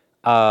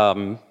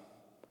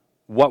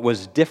what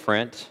was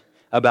different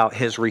about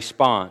his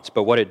response,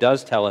 but what it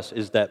does tell us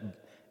is that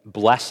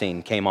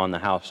blessing came on the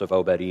house of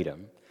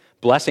Obed-Edom.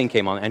 Blessing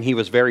came on, and he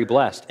was very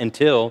blessed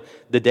until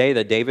the day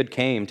that David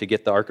came to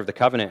get the Ark of the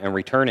Covenant and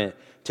return it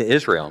to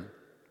Israel.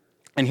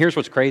 And here's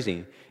what's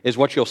crazy, is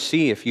what you'll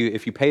see if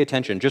you pay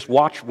attention. Just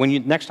watch,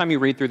 next time you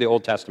read through the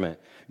Old Testament,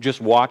 just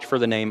watch for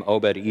the name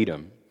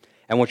Obed-Edom.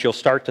 And what you'll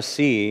start to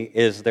see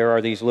is there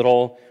are these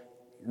little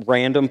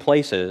random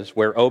places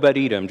where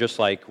Obed-Edom, just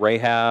like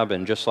Rahab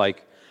and just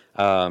like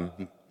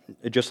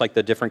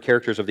the different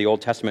characters of the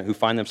Old Testament who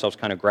find themselves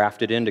kind of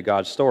grafted into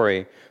God's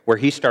story, where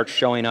he starts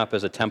showing up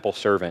as a temple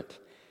servant.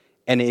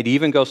 And it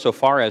even goes so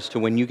far as to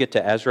when you get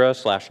to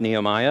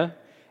Ezra/Nehemiah,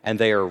 and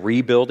they are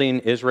rebuilding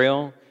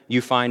Israel,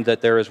 you find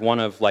that there is one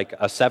of like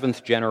a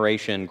 7th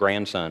generation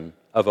grandson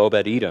of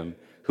Obed-Edom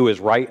who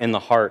is right in the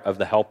heart of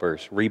the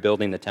helpers,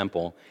 rebuilding the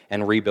temple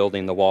and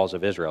rebuilding the walls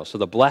of Israel. So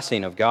the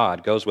blessing of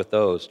God goes with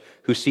those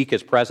who seek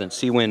his presence.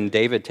 See, when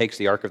David takes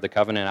the Ark of the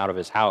Covenant out of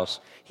his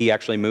house, he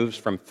actually moves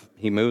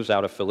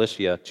out of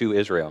Philistia to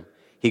Israel.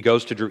 He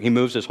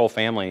moves his whole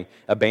family,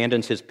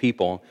 abandons his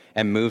people,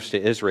 and moves to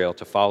Israel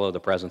to follow the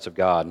presence of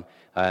God.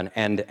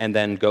 And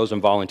then goes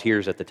and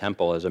volunteers at the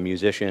temple as a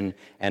musician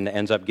and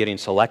ends up getting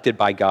selected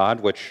by God,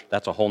 which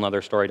that's a whole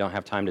other story I don't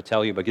have time to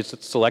tell you, but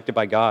gets selected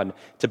by God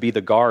to be the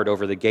guard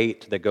over the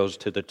gate that goes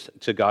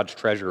to God's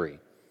treasury,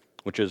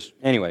 which is,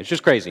 anyway, it's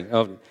just crazy.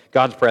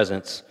 God's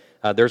presence.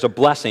 There's a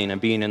blessing in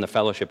being in the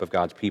fellowship of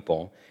God's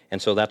people.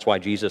 And so that's why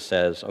Jesus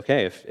says,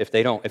 okay, if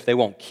they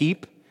won't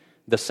keep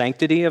the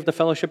sanctity of the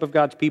fellowship of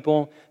God's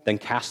people, then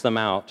cast them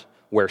out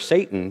where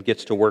Satan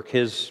gets to work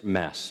his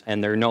mess,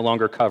 and they're no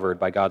longer covered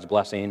by God's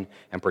blessing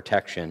and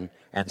protection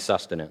and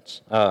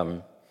sustenance.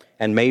 And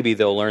maybe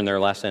they'll learn their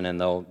lesson, and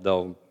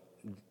they'll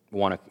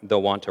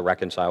want to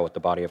reconcile with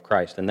the body of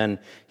Christ. And then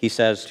he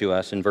says to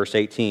us in verse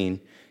 18,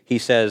 he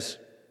says,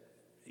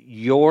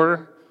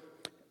 your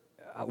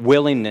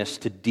willingness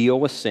to deal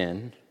with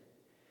sin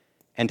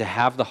and to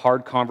have the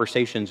hard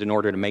conversations in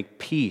order to make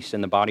peace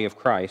in the body of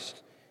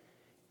Christ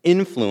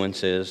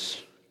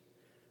influences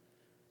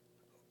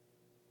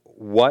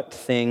what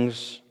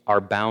things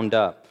are bound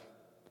up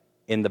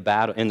in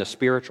the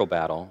spiritual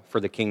battle for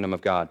the kingdom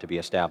of God to be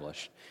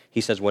established.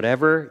 He says,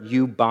 whatever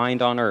you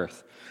bind on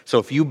earth. So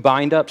if you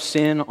bind up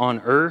sin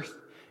on earth,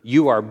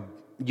 you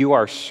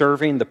are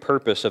serving the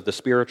purpose of the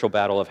spiritual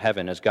battle of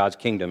heaven as God's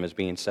kingdom is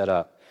being set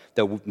up.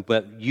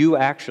 But you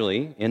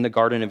actually, in the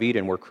Garden of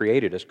Eden, were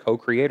created as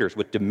co-creators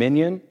with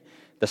dominion,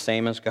 the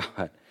same as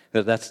God.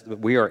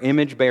 We are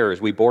image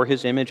bearers. We bore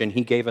his image, and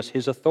he gave us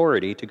his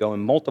authority to go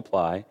and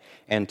multiply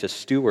and to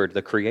steward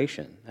the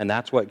creation. And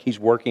that's what he's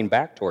working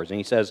back towards. And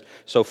he says,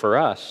 so for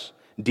us,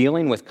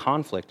 dealing with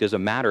conflict is a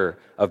matter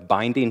of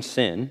binding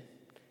sin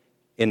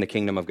in the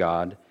kingdom of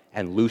God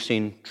and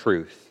loosing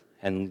truth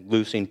and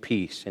loosing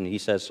peace. And he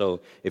says,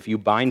 so if you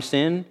bind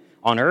sin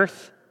on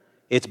earth,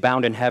 it's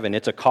bound in heaven.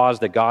 It's a cause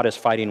that God is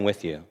fighting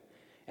with you.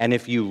 And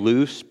if you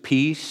loose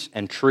peace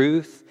and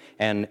truth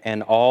and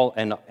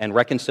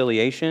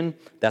reconciliation,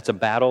 that's a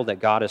battle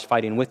that God is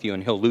fighting with you,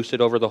 and he'll loose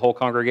it over the whole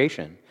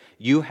congregation.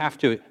 You have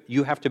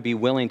to be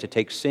willing to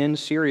take sin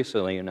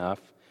seriously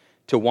enough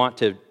to want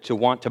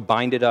to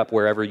bind it up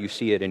wherever you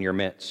see it in your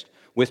midst,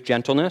 with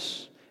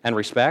gentleness and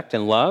respect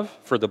and love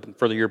for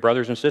your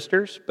brothers and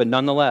sisters, but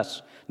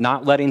nonetheless,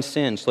 not letting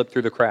sin slip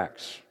through the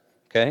cracks.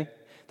 Okay?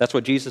 That's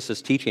what Jesus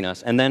is teaching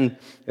us. And then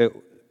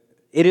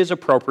it is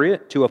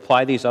appropriate to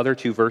apply these other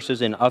two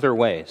verses in other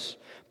ways.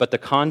 But the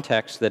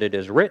context that it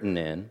is written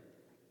in,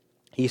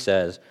 he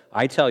says,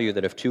 I tell you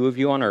that if two of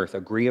you on earth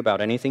agree about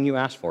anything you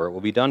ask for, it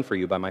will be done for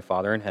you by my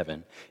Father in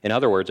heaven. In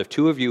other words, if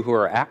two of you who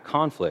are at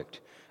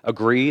conflict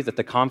agree that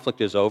the conflict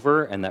is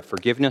over and that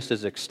forgiveness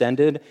is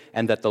extended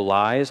and that the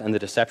lies and the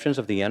deceptions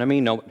of the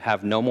enemy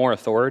have no more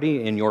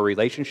authority in your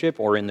relationship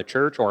or in the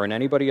church or in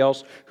anybody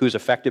else who's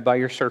affected by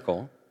your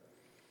circle,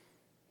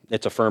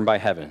 it's affirmed by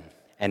heaven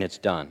and it's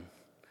done.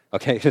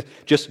 Okay,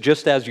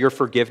 just as your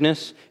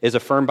forgiveness is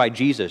affirmed by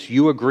Jesus.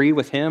 You agree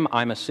with him,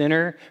 I'm a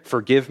sinner,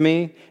 forgive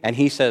me. And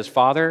he says,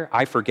 Father,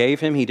 I forgave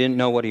him. He didn't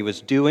know what he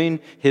was doing.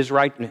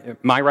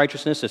 My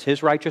righteousness is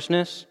his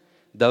righteousness.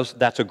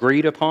 That's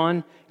agreed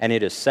upon, and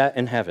it is set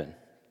in heaven.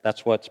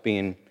 That's what's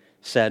being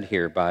said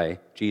here by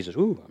Jesus.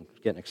 Ooh, I'm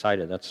getting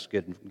excited. That's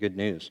good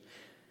news.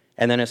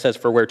 And then it says,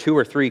 for where two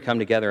or three come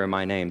together in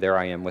my name, there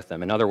I am with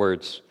them. In other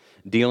words,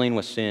 dealing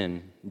with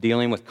sin,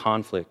 dealing with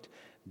conflict,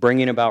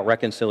 bringing about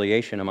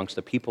reconciliation amongst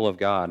the people of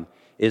God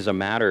is a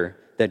matter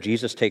that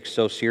Jesus takes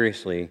so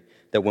seriously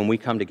that when we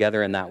come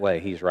together in that way,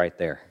 he's right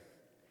there.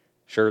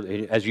 Sure,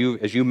 as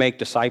you make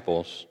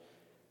disciples,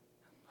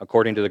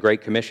 according to the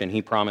Great Commission,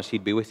 he promised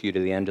he'd be with you to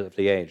the end of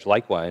the age.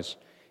 Likewise,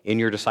 in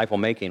your disciple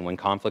making, when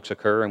conflicts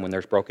occur and when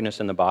there's brokenness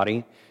in the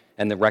body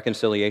and the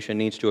reconciliation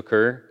needs to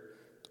occur,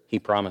 he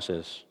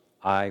promises,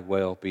 I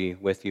will be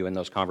with you in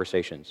those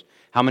conversations.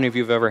 How many of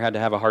you have ever had to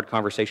have a hard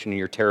conversation and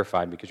you're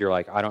terrified because you're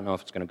like, I don't know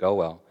if it's going to go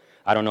well.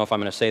 I don't know if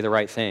I'm going to say the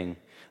right thing.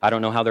 I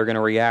don't know how they're going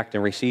to react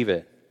and receive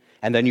it.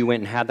 And then you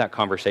went and had that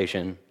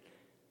conversation,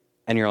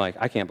 and you're like,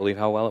 I can't believe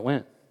how well it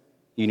went.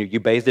 You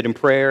bathed it in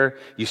prayer,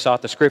 you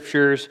sought the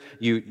scriptures,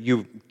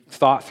 you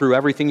thought through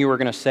everything you were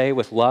going to say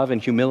with love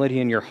and humility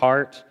in your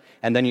heart,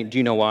 and then do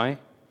you know why?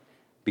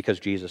 Because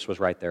Jesus was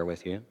right there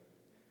with you,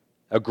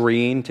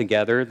 agreeing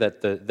together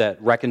that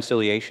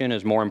reconciliation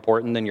is more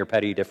important than your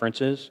petty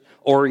differences,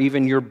 or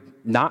even your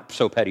not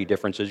so petty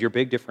differences, your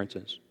big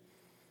differences.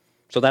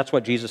 So that's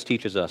what Jesus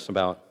teaches us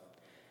about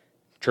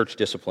church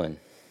discipline.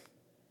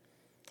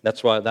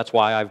 That's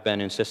why I've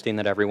been insisting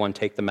that everyone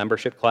take the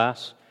membership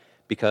class,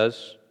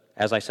 because,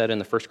 as I said in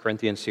the 1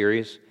 Corinthians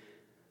series,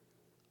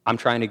 I'm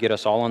trying to get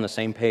us all on the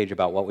same page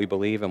about what we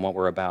believe and what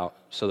we're about,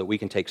 so that we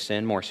can take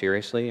sin more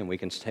seriously, and we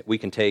can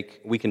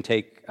take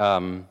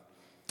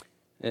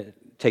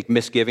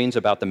misgivings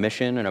about the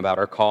mission and about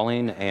our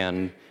calling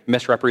and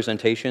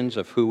misrepresentations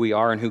of who we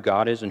are and who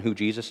God is and who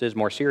Jesus is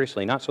more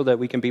seriously. Not so that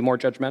we can be more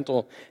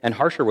judgmental and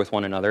harsher with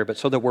one another, but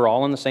so that we're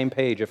all on the same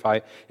page. If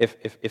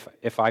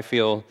I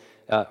feel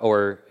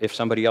or if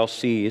somebody else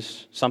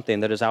sees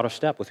something that is out of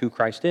step with who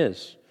Christ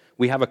is,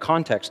 we have a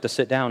context to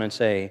sit down and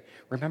say,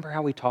 remember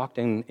how we talked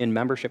in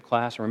membership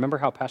class, and remember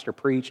how Pastor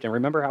preached, and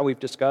remember how we've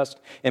discussed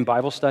in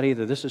Bible study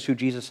that this is who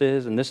Jesus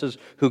is, and this is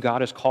who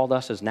God has called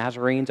us as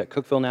Nazarenes at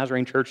Cookeville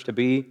Nazarene Church to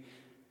be.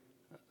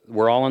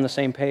 We're all on the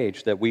same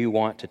page that we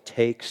want to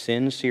take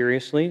sin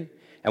seriously,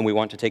 and we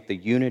want to take the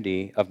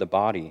unity of the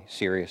body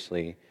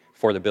seriously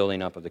for the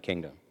building up of the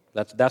kingdom.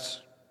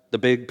 That's the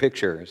big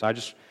picture.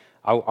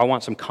 I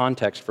want some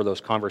context for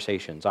those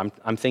conversations.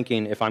 I'm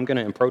thinking if I'm going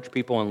to approach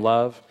people in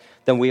love,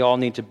 then we all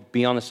need to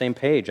be on the same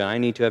page. And I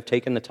need to have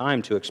taken the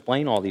time to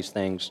explain all these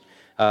things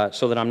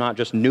so that I'm not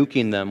just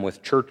nuking them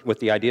with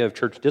the idea of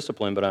church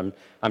discipline, but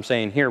I'm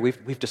saying, here,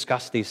 we've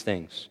discussed these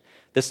things.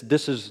 This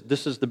is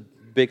the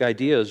big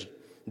idea is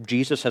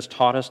Jesus has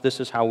taught us this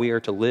is how we are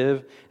to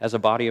live as a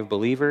body of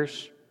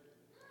believers.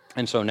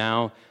 And so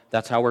now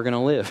that's how we're going to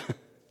live.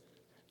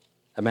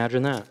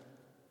 Imagine that.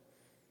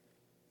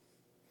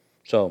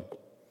 So,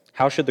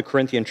 how should the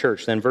Corinthian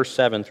church, then verse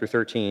 7 through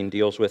 13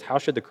 deals with how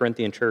should the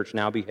Corinthian church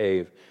now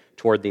behave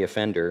toward the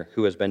offender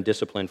who has been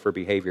disciplined for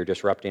behavior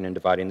disrupting and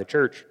dividing the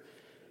church?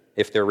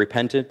 If they're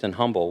repentant and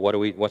humble,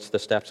 what's the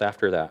steps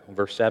after that?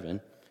 Verse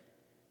 7,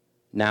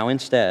 now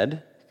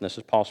instead, this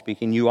is Paul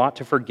speaking, you ought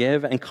to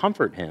forgive and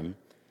comfort him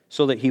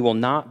so that he will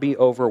not be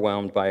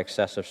overwhelmed by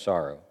excessive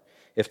sorrow.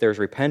 If there's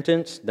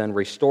repentance, then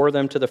restore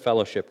them to the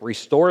fellowship,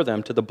 restore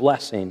them to the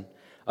blessing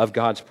of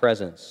God's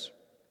presence.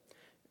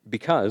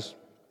 Because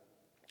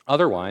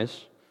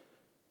otherwise,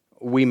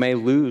 we may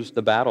lose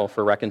the battle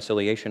for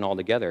reconciliation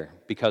altogether,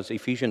 because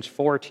Ephesians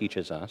 4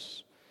 teaches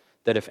us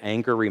that if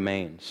anger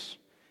remains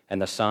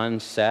and the sun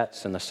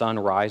sets and the sun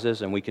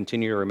rises and we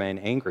continue to remain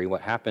angry,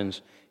 what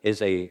happens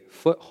is a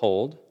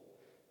foothold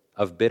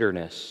of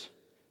bitterness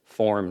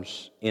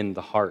forms in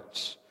the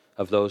hearts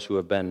of those who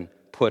have been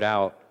put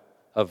out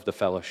of the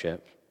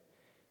fellowship.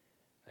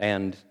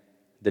 And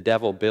the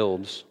devil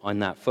builds on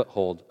that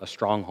foothold a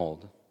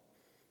stronghold.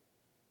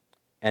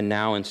 And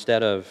now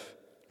instead of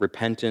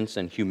repentance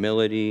and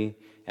humility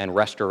and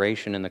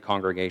restoration in the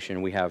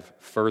congregation, we have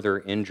further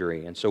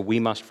injury. And so we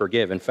must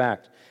forgive. In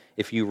fact,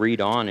 if you read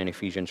on in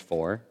Ephesians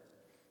 4,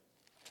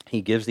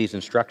 he gives these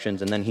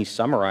instructions and then he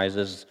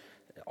summarizes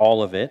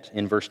all of it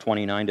in verse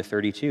 29 to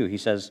 32. He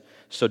says,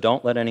 so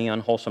don't let any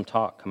unwholesome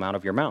talk come out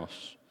of your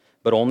mouths,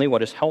 but only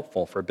what is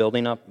helpful for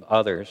building up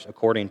others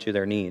according to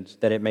their needs,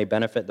 that it may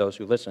benefit those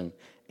who listen.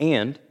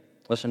 And,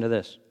 listen to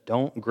this,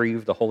 don't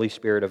grieve the Holy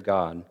Spirit of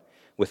God,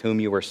 with whom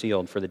you were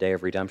sealed for the day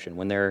of redemption.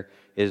 When there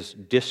is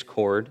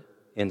discord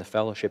in the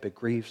fellowship, it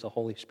grieves the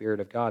Holy Spirit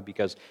of God,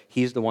 because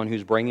he's the one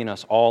who's bringing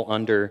us all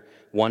under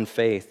one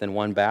faith and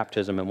one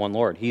baptism and one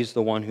Lord. He's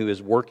the one who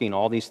is working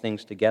all these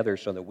things together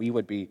so that we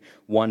would be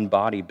one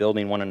body,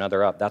 building one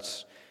another up.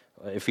 That's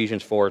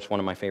Ephesians 4. It's one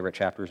of my favorite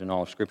chapters in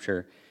all of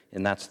Scripture,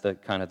 and that's the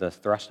kind of the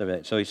thrust of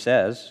it. So he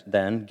says,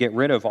 then, get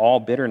rid of all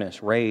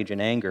bitterness, rage,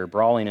 and anger,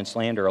 brawling and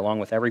slander, along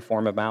with every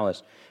form of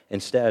malice.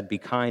 Instead, be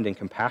kind and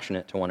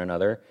compassionate to one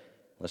another.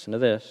 Listen to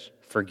this,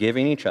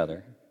 forgiving each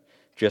other,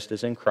 just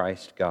as in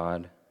Christ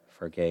God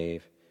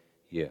forgave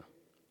you.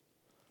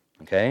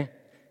 Okay?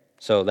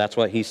 So that's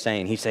what he's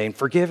saying. He's saying,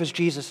 forgive as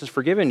Jesus has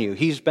forgiven you.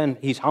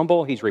 He's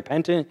humble, he's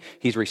repentant,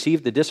 he's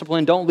received the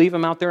discipline. Don't leave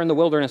him out there in the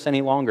wilderness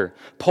any longer.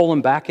 Pull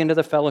him back into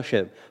the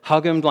fellowship.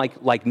 Hug him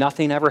like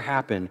nothing ever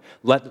happened.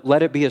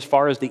 Let it be as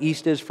far as the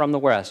east is from the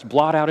west.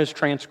 Blot out his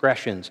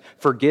transgressions.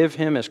 Forgive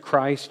him as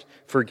Christ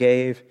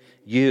forgave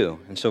you.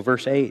 And so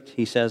verse 8,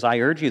 he says, I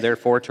urge you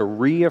therefore to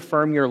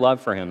reaffirm your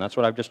love for him. That's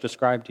what I've just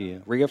described to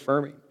you.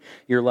 Reaffirming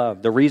your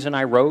love. The reason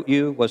I wrote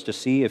you was to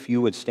see if you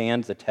would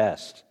stand the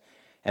test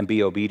and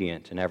be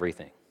obedient in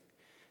everything.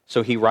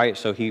 So he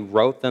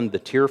wrote them the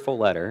tearful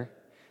letter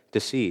to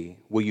see,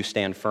 will you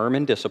stand firm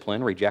in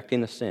discipline, rejecting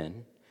the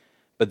sin,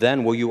 but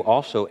then will you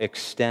also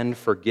extend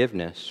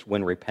forgiveness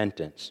when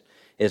repentance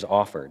is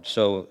offered?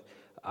 So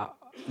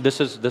this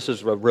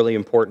is a really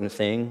important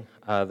thing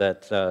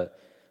that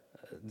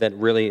that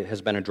really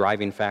has been a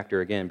driving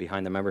factor, again,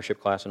 behind the membership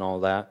class and all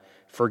of that.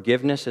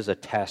 Forgiveness is a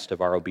test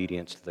of our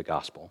obedience to the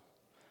gospel.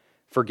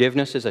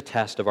 Forgiveness is a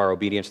test of our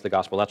obedience to the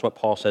gospel. That's what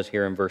Paul says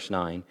here in verse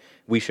 9.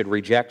 We should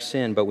reject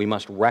sin, but we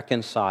must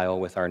reconcile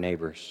with our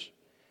neighbors.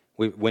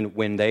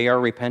 When they are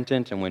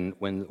repentant and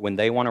when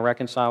they want to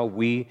reconcile,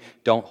 we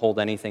don't hold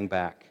anything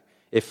back.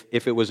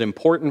 If it was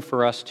important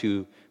for us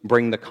to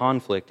bring the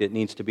conflict, it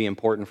needs to be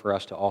important for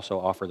us to also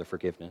offer the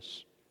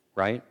forgiveness,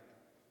 right?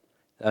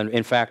 And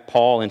in fact,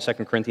 Paul in 2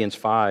 Corinthians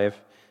 5,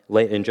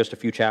 in just a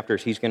few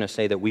chapters, he's going to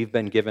say that we've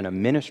been given a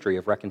ministry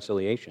of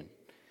reconciliation.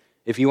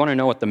 If you want to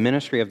know what the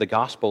ministry of the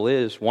gospel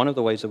is, one of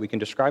the ways that we can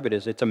describe it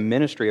is it's a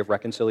ministry of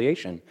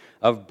reconciliation,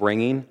 of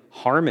bringing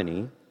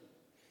harmony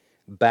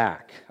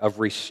back, of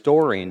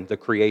restoring the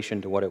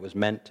creation to what it was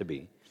meant to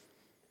be.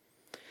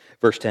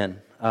 Verse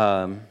 10,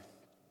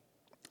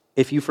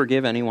 if you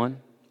forgive anyone,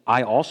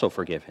 I also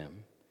forgive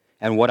him.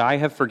 And what I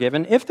have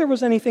forgiven, if there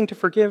was anything to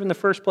forgive in the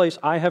first place,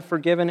 I have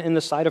forgiven in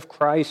the sight of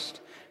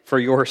Christ for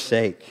your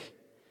sake.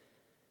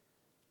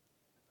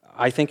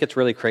 I think it's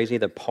really crazy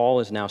that Paul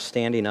is now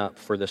standing up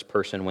for this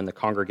person when the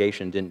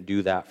congregation didn't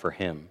do that for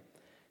him.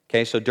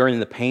 Okay, so during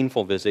the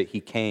painful visit,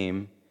 he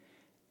came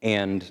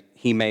and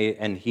he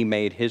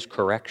made his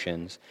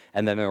corrections,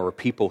 and then there were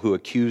people who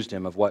accused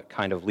him of what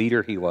kind of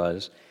leader he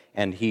was,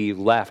 and he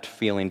left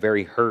feeling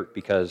very hurt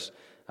because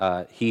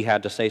he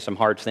had to say some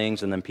hard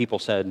things, and then people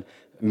said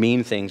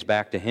mean things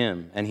back to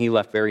him, and he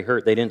left very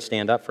hurt. They didn't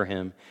stand up for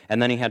him. And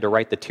then he had to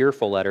write the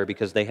tearful letter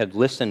because they had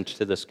listened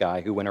to this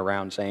guy who went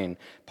around saying,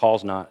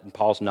 Paul's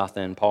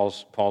nothing,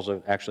 Paul's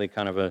actually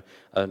kind of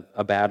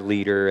a bad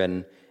leader,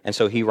 and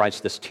so he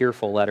writes this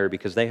tearful letter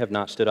because they have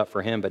not stood up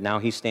for him, but now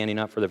he's standing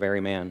up for the very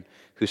man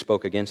who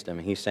spoke against him.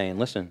 And he's saying,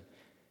 listen,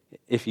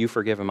 if you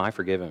forgive him, I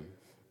forgive him.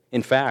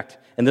 In fact,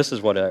 and this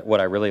is what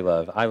I really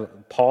love,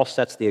 Paul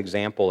sets the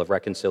example of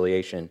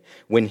reconciliation.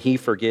 When he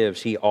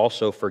forgives, he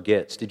also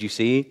forgets. Did you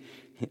see?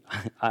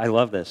 I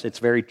love this. It's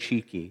very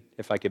cheeky,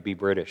 if I could be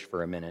British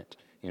for a minute.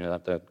 You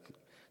know,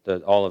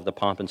 all of the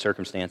pomp and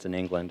circumstance in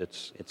England,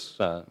 it's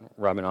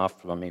rubbing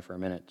off on me for a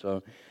minute.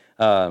 So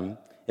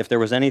if there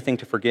was anything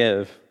to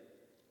forgive,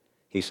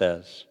 he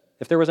says,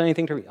 if there was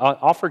anything to,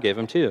 I'll forgive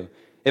him too.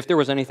 If there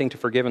was anything to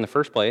forgive in the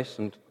first place,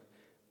 and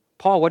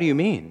Paul, what do you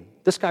mean?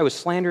 This guy was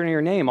slandering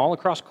your name all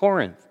across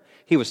Corinth.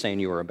 He was saying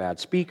you were a bad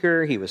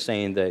speaker. He was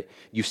saying that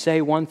you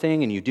say one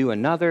thing and you do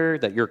another,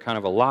 that you're kind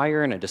of a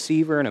liar and a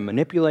deceiver and a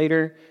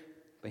manipulator.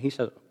 But he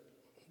said,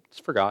 it's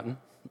forgotten.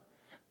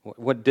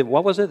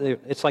 What was it?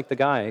 It's like the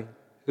guy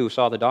who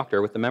saw the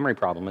doctor with the memory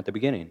problem at the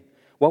beginning.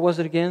 What was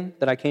it again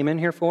that I came in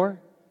here for?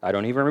 I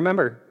don't even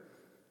remember.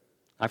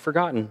 I've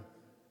forgotten.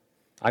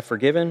 I've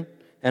forgiven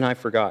and I've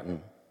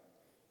forgotten.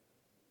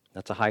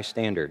 That's a high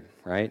standard,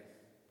 right?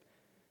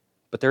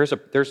 But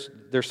there's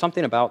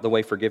something about the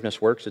way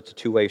forgiveness works. It's a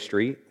two-way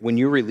street. When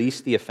you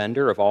release the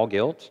offender of all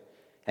guilt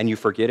and you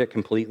forget it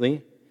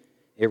completely,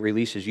 it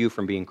releases you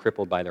from being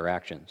crippled by their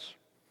actions.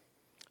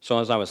 So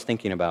as I was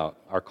thinking about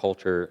our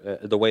culture,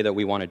 the way that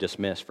we want to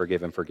dismiss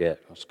forgive and forget,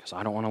 because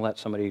I don't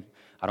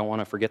want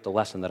to forget the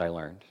lesson that I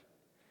learned.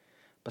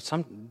 But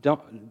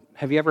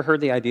have you ever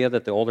heard the idea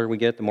that the older we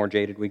get, the more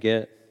jaded we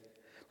get,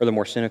 or the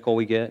more cynical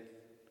we get?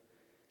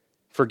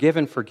 Forgive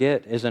and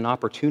forget is an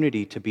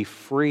opportunity to be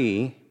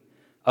free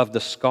of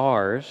the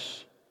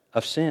scars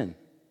of sin.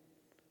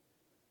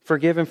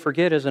 Forgive and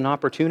forget is an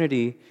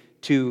opportunity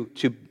to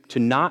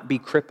not be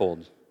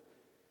crippled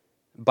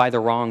by the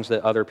wrongs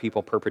that other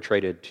people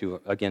perpetrated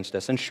against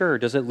us. And sure,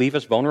 does it leave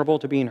us vulnerable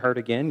to being hurt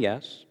again?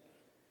 Yes.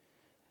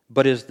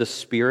 But is the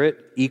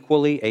Spirit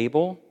equally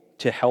able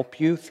to help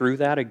you through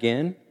that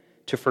again,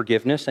 to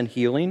forgiveness and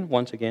healing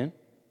once again?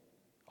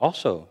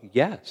 Also,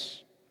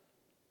 yes.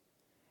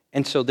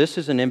 And so this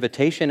is an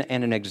invitation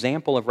and an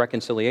example of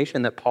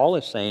reconciliation that Paul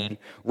is saying,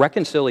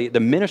 the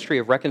ministry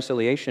of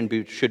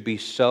reconciliation should be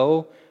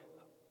so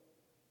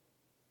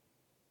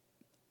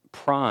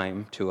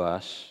prime to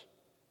us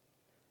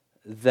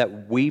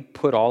that we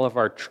put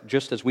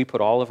just as we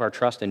put all of our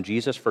trust in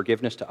Jesus'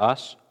 forgiveness to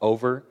us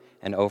over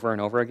and over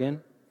and over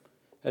again.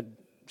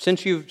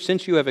 Since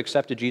you have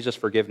accepted Jesus'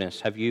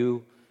 forgiveness, have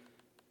you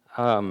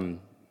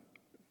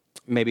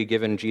maybe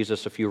given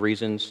Jesus a few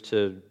reasons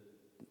to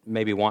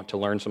maybe want to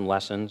learn some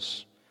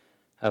lessons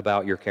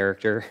about your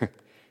character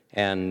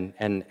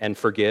and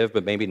forgive,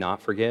 but maybe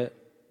not forget?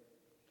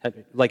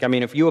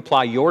 If you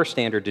apply your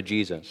standard to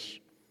Jesus,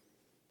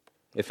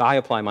 if I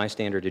apply my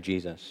standard to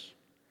Jesus,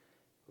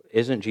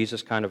 isn't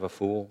Jesus kind of a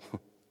fool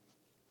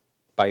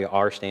by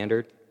our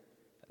standard?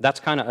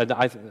 That's kind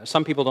of,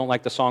 some people don't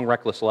like the song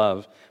Reckless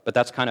Love, but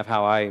that's kind of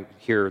how I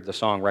hear the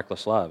song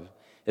Reckless Love,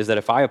 is that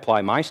if I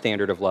apply my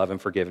standard of love and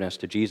forgiveness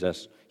to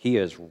Jesus, he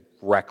is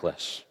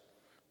reckless.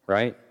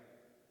 Right?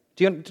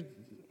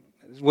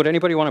 Would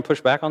anybody want to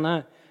push back on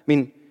that? I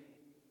mean,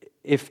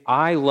 if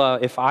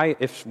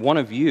one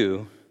of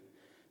you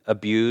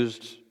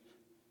abused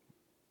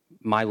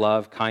my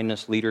love,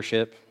 kindness,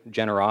 leadership,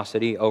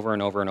 generosity over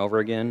and over and over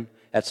again,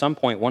 at some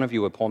point one of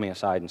you would pull me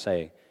aside and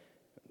say,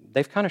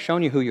 they've kind of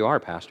shown you who you are,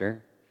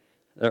 Pastor.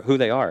 who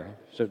they are.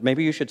 So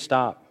maybe you should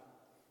stop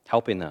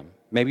helping them.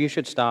 Maybe you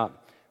should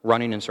stop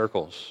running in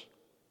circles.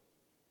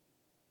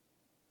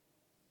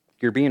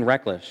 You're being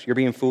reckless. You're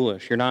being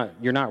foolish. You're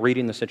not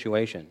reading the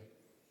situation.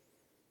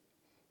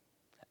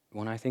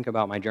 When I think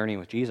about my journey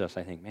with Jesus,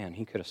 I think, man,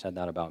 he could have said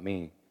that about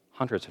me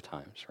hundreds of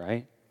times,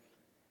 right?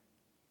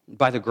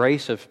 By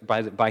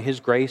his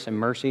grace and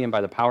mercy and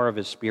by the power of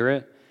his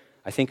Spirit,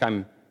 I think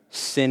I'm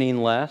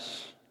sinning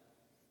less,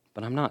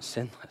 but I'm not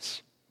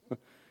sinless,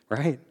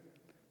 right?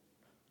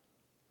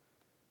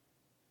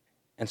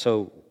 And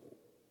so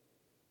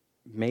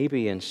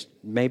maybe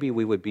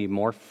we would be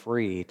more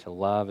free to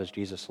love as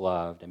Jesus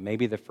loved, and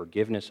maybe the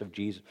forgiveness of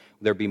Jesus,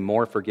 there'd be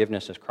more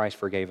forgiveness as Christ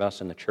forgave us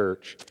in the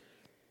church,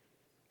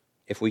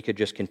 if we could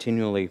just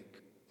continually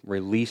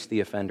release the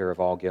offender of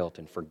all guilt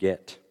and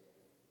forget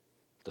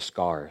the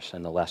scars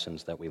and the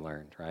lessons that we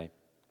learned, right?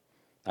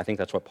 I think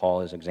that's what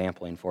Paul is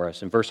exempling for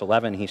us. In verse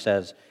 11, he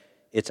says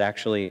it's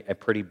actually a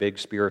pretty big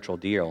spiritual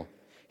deal.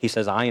 He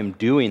says, I am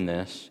doing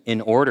this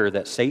in order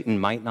that Satan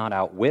might not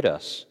outwit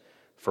us,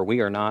 for we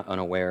are not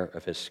unaware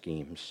of his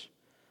schemes,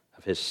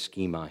 of his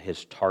schema,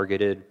 his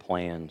targeted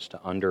plans to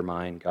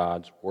undermine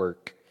God's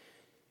work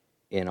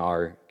in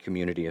our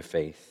community of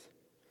faith.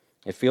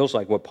 It feels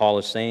like what Paul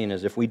is saying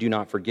is if we do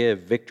not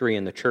forgive, victory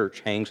in the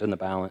church hangs in the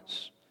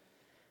balance.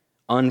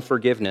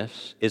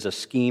 Unforgiveness is a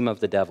scheme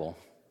of the devil.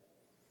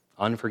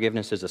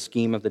 Unforgiveness is a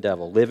scheme of the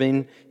devil.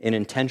 Living in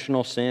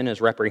intentional sin is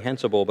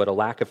reprehensible, but a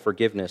lack of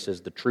forgiveness is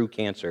the true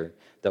cancer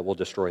that will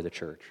destroy the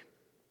church.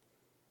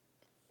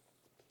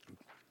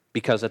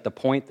 Because at the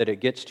point that it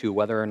gets to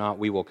whether or not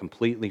we will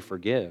completely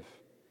forgive,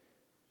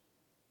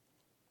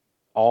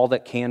 all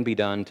that can be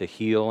done to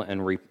heal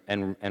and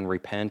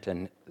repent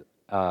and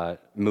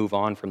move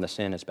on from the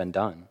sin has been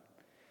done.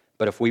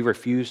 But if we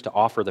refuse to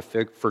offer the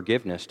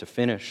forgiveness to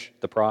finish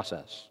the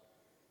process,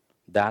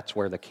 that's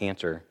where the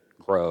cancer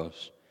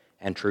grows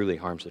and truly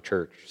harms the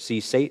church. See,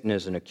 Satan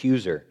is an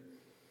accuser.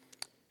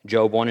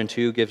 Job 1 and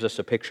 2 gives us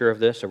a picture of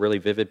this, a really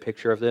vivid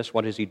picture of this.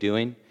 What is he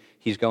doing?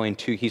 He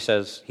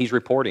says, he's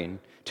reporting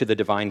to the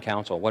divine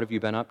council. What have you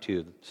been up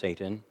to,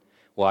 Satan?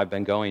 Well, I've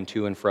been going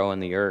to and fro in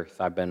the earth.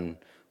 I've been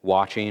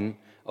watching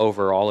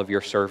over all of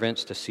your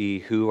servants to see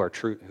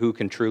who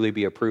can truly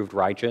be approved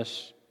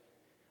righteous.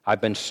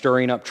 I've been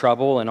stirring up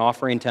trouble and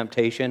offering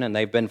temptation, and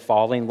they've been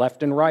falling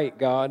left and right,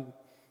 God.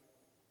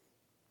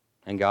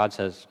 And God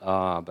says,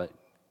 but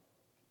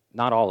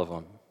not all of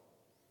them.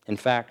 In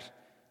fact,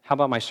 how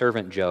about my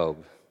servant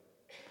Job?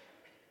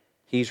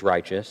 He's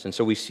righteous. And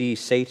so we see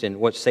Satan,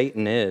 what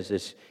Satan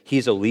is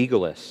he's a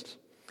legalist.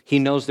 He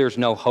knows there's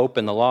no hope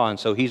in the law, and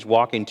so he's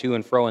walking to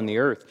and fro in the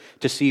earth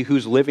to see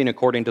who's living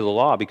according to the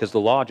law, because the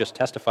law just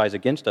testifies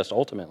against us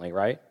ultimately,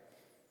 right?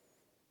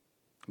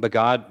 But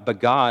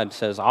God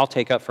says, I'll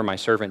take up for my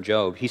servant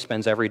Job. He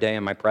spends every day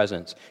in my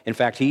presence. In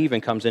fact, he even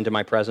comes into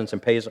my presence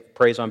and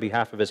prays on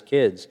behalf of his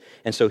kids.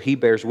 And so he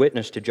bears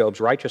witness to Job's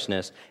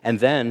righteousness. And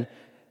then,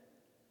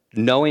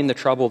 knowing the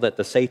trouble that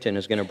the Satan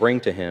is going to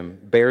bring to him,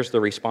 bears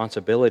the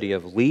responsibility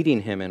of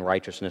leading him in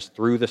righteousness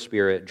through the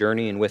Spirit,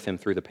 journeying with him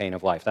through the pain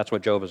of life. That's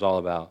what Job is all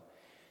about.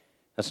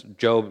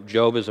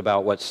 Job is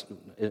about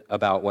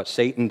what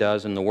Satan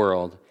does in the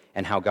world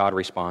and how God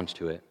responds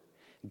to it.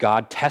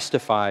 God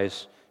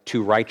testifies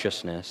to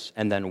righteousness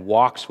and then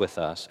walks with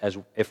us as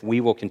if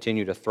we will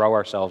continue to throw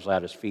ourselves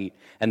at his feet.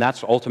 And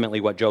that's ultimately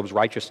what Job's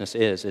righteousness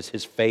is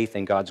his faith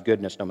in God's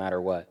goodness no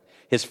matter what.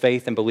 His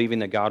faith in believing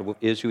that God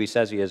is who he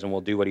says he is and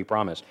will do what he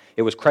promised.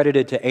 It was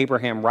credited to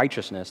Abraham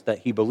righteousness that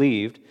he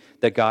believed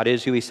that God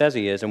is who he says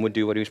he is and would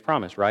do what he was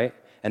promised, right?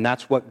 And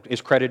that's what is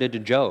credited to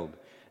Job.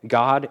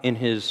 God, in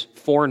his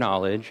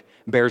foreknowledge,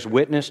 bears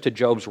witness to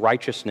Job's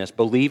righteousness,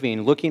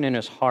 believing, looking in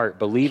his heart,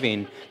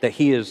 believing that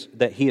he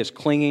is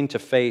clinging to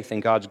faith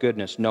in God's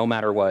goodness no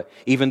matter what.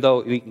 Even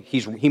though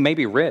he may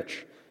be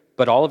rich,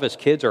 but all of his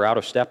kids are out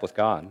of step with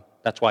God.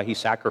 That's why he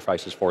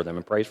sacrifices for them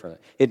and prays for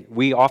them.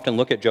 We often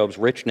look at Job's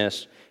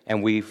richness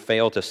and we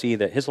fail to see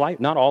that his life,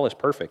 not all is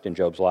perfect in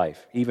Job's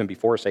life, even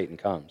before Satan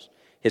comes.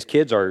 His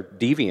kids are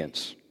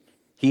deviants.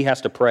 He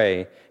has to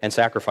pray and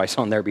sacrifice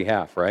on their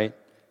behalf, right?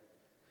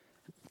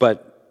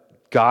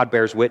 But God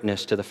bears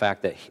witness to the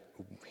fact that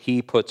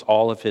he puts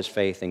all of his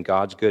faith in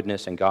God's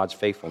goodness and God's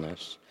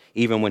faithfulness,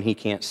 even when he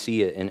can't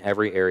see it in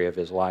every area of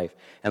his life.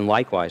 And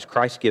likewise,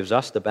 Christ gives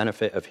us the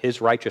benefit of his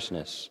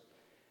righteousness.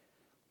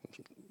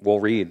 We'll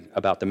read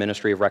about the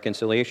ministry of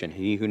reconciliation.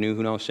 He who knew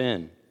no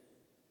sin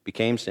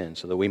became sin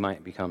so that we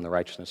might become the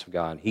righteousness of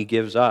God. He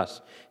gives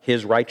us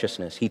his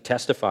righteousness. He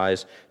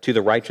testifies to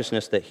the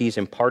righteousness that he's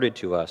imparted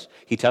to us.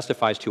 He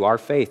testifies to our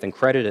faith and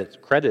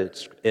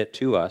credits it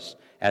to us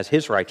as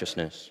his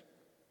righteousness.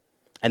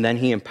 And then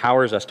he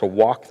empowers us to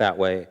walk that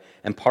way.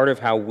 And part of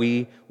how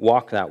we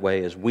walk that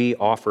way is we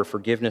offer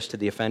forgiveness to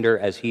the offender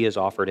as he has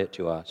offered it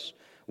to us.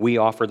 We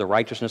offer the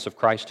righteousness of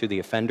Christ to the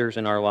offenders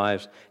in our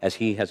lives as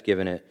he has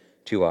given it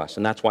to us.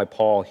 And that's why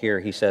Paul here,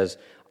 he says,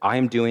 I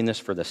am doing this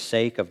for the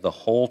sake of the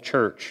whole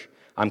church.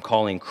 I'm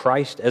calling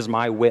Christ as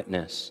my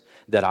witness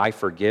that I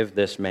forgive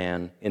this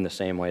man in the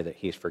same way that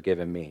he's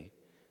forgiven me.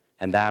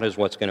 And that is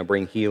what's going to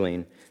bring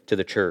healing to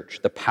the church.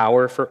 The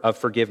power of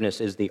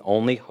forgiveness is the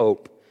only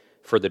hope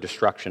for the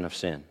destruction of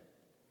sin.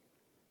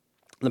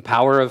 The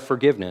power of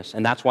forgiveness,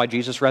 and that's why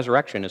Jesus'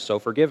 resurrection is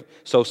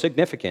so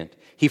significant.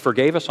 He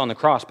forgave us on the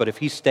cross, but if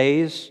he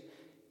stays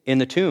in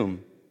the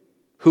tomb,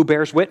 who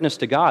bears witness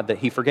to God that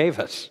he forgave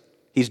us?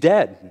 He's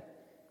dead.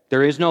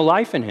 There is no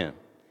life in him.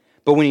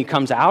 But when he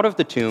comes out of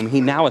the tomb,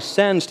 he now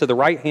ascends to the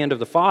right hand of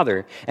the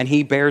Father, and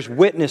he bears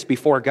witness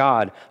before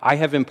God. I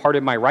have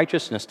imparted my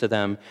righteousness to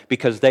them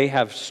because they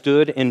have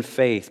stood in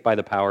faith by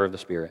the power of the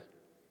Spirit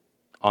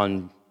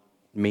on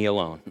me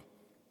alone,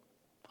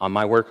 on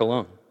my work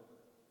alone.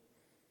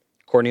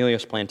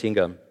 Cornelius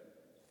Plantinga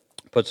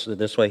puts it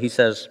this way. He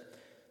says,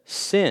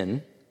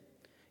 sin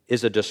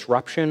is a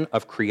disruption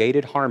of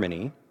created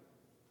harmony,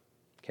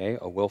 okay,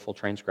 a willful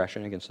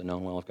transgression against the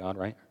known will of God,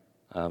 right?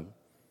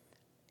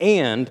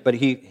 But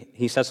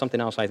he says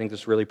something else I think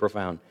is really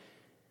profound.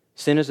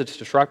 Sin is a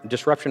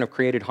disruption of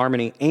created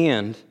harmony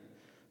and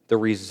the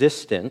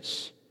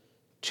resistance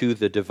to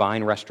the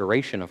divine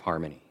restoration of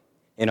harmony.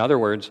 In other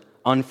words,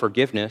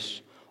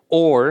 unforgiveness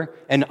or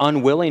an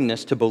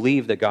unwillingness to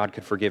believe that God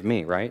could forgive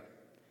me, right?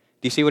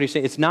 Do you see what he's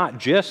saying? It's not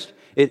just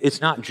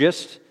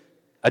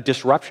a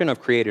disruption of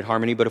created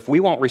harmony, but if we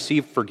won't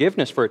receive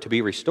forgiveness for it to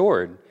be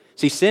restored.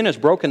 See, sin has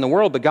broken the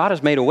world, but God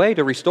has made a way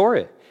to restore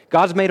it.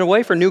 God's made a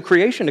way for new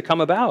creation to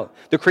come about.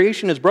 The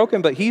creation is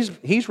broken, but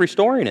He's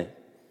restoring it.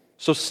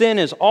 So sin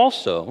is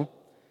also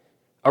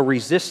a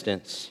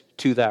resistance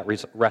to that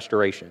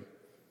restoration.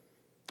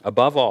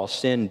 Above all,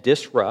 sin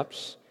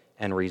disrupts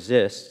and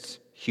resists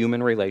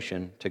human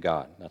relation to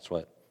God. That's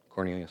what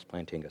Cornelius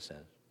Plantinga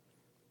says.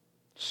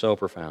 So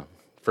profound.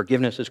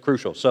 Forgiveness is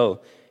crucial.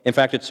 So, in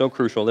fact, it's so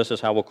crucial. This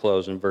is how we'll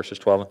close in verses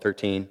 12 and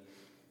 13.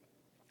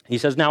 He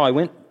says, Now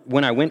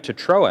when I went to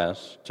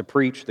Troas to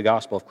preach the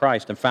gospel of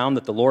Christ and found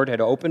that the Lord had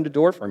opened a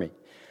door for me,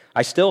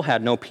 I still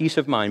had no peace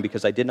of mind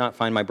because I did not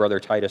find my brother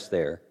Titus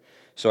there.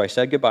 So I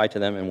said goodbye to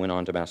them and went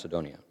on to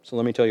Macedonia. So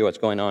let me tell you what's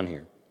going on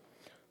here.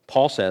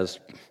 Paul says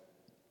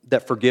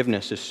that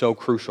forgiveness is so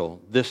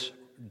crucial. This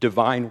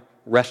divine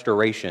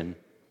restoration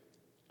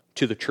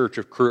to the church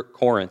of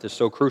Corinth is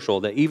so crucial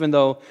that even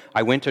though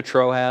I went to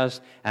Troas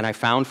and I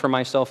found for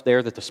myself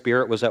there that the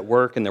Spirit was at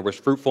work and there was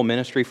fruitful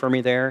ministry for me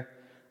there,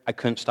 I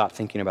couldn't stop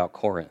thinking about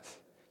Corinth.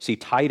 See,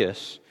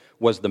 Titus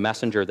was the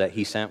messenger that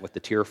he sent with the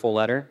tearful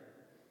letter,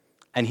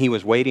 and he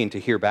was waiting to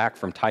hear back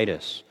from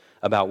Titus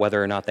about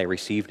whether or not they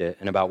received it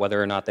and about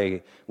whether or not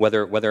they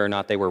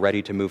were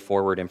ready to move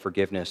forward in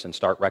forgiveness and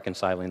start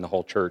reconciling the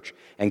whole church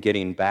and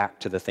getting back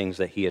to the things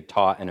that he had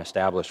taught and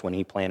established when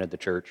he planted the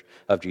church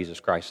of Jesus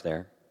Christ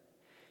there.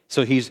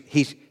 So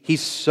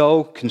he's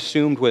so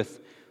consumed with,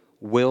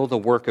 will the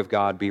work of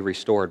God be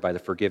restored by the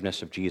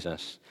forgiveness of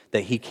Jesus,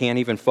 that he can't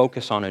even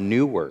focus on a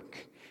new work.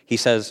 He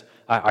says,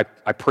 I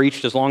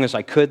preached as long as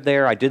I could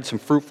there. I did some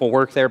fruitful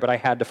work there, but I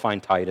had to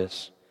find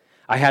Titus.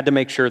 I had to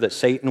make sure that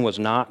Satan was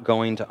not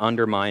going to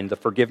undermine the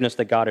forgiveness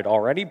that God had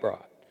already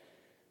brought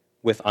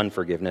with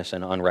unforgiveness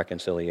and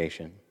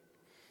unreconciliation,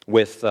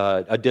 with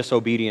a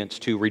disobedience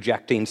to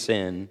rejecting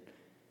sin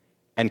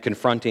and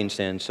confronting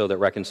sin so that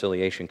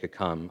reconciliation could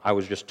come. I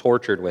was just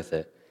tortured with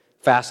it.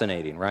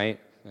 Fascinating, right?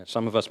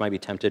 Some of us might be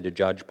tempted to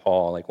judge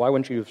Paul, like, why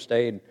wouldn't you have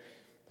stayed?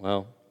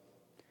 Well,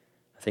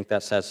 I think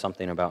that says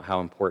something about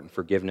how important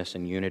forgiveness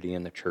and unity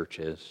in the church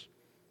is.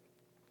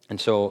 And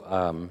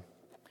so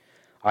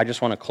I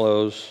just want to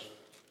close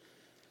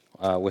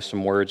with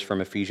some words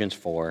from Ephesians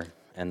 4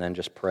 and then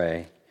just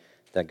pray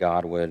that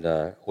God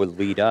would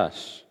lead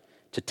us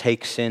to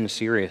take sin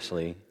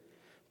seriously,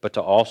 but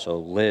to also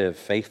live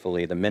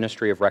faithfully the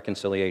ministry of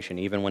reconciliation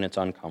even when it's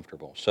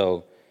uncomfortable.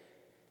 So,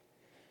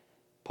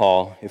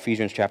 Paul,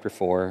 Ephesians chapter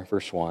 4,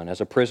 verse 1,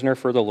 as a prisoner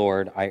for the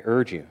Lord, I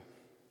urge you,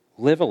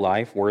 live a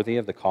life worthy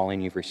of the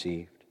calling you've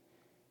received.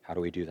 How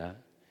do we do that?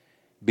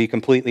 Be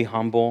completely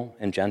humble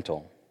and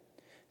gentle.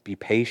 Be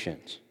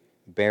patient,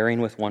 bearing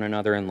with one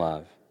another in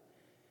love.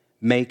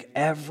 Make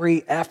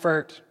every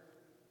effort.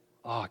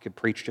 Oh, I could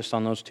preach just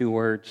on those two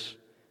words.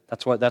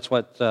 That's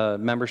what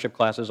membership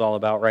class is all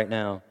about right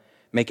now.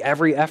 Make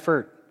every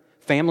effort.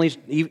 Families,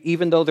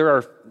 even though there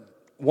are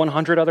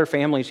 100 other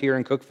families here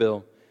in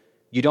Cookeville,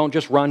 you don't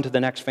just run to the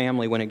next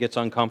family when it gets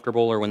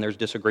uncomfortable or when there's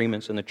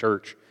disagreements in the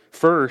church.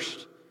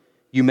 First,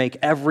 you make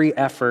every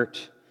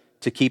effort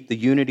to keep the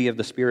unity of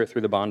the Spirit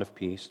through the bond of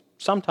peace.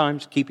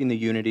 Sometimes keeping the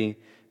unity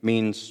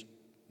means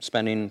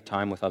spending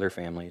time with other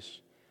families.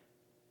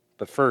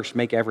 But first,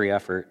 make every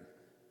effort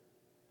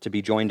to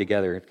be joined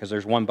together, because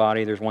there's one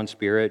body, there's one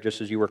Spirit,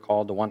 just as you were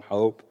called to one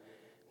hope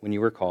when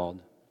you were called.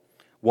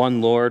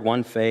 One Lord,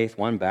 one faith,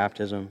 one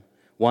baptism,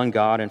 one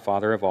God and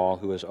Father of all,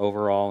 who is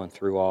over all and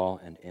through all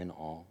and in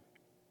all.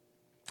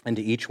 And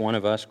to each one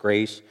of us,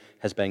 grace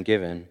has been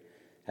given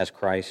as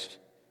Christ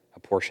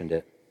apportioned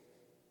it.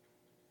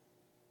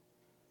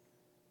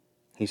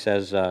 He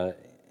says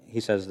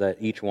that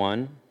each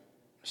one,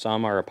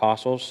 some are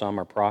apostles, some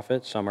are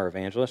prophets, some are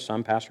evangelists,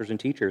 some pastors and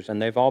teachers,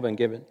 and they've all been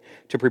given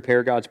to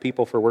prepare God's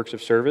people for works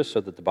of service so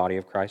that the body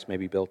of Christ may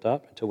be built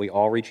up until we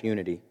all reach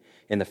unity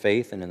in the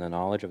faith and in the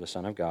knowledge of the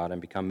Son of God,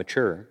 and become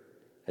mature,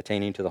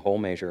 attaining to the whole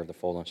measure of the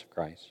fullness of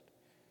Christ.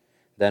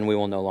 Then we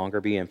will no longer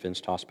be infants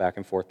tossed back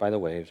and forth by the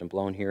waves and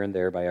blown here and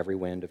there by every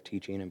wind of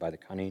teaching and by the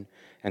cunning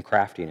and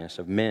craftiness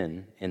of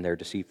men in their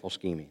deceitful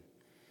scheming.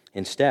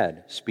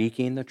 Instead,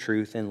 speaking the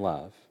truth in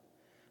love,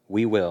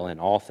 we will in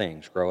all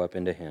things grow up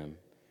into him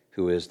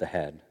who is the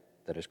head,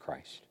 that is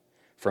Christ.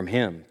 From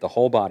him, the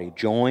whole body,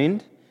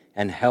 joined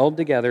and held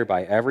together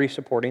by every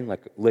supporting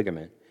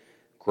ligament,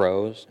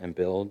 grows and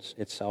builds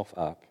itself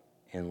up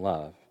in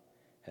love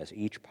as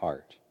each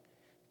part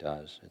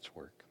does its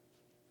work.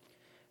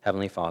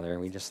 Heavenly Father,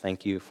 we just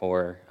thank you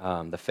for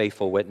the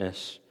faithful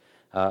witness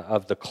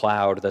of the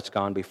cloud that's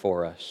gone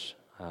before us.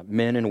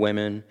 Men and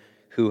women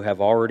who have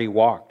already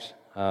walked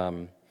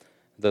the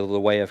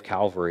way of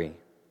Calvary,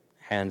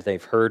 and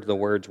they've heard the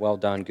words, "Well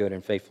done, good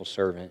and faithful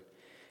servant."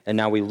 And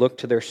now we look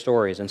to their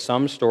stories, and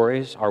some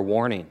stories are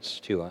warnings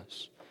to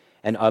us,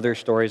 and other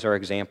stories are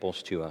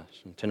examples to us.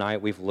 And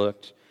tonight we've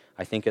looked,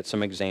 I think, at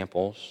some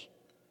examples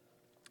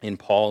in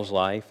Paul's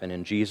life and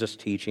in Jesus'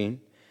 teaching.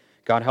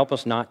 God, help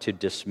us not to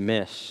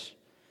dismiss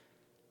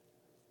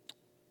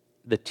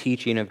the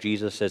teaching of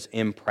Jesus as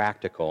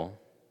impractical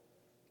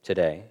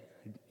today.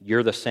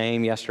 You're the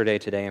same yesterday,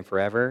 today, and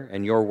forever,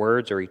 and your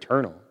words are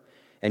eternal.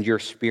 And your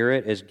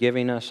Spirit is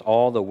giving us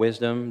all the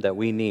wisdom that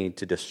we need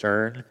to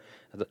discern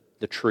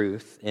the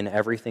truth in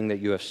everything that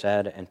you have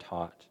said and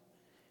taught.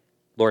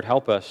 Lord,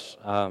 help us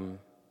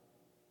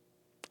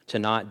to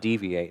not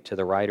deviate to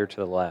the right or to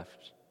the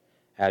left,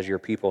 as your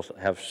people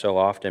have so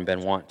often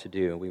been wont to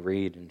do. We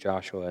read in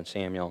Joshua and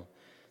Samuel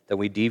that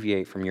we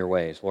deviate from your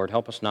ways. Lord,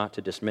 help us not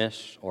to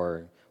dismiss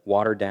or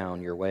water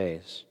down your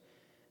ways,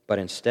 but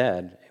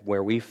instead,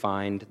 where we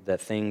find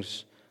that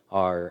things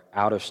are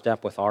out of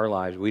step with our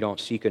lives, we don't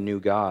seek a new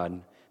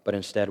God, but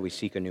instead we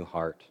seek a new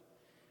heart.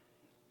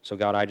 So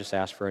God, I just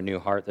ask for a new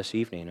heart this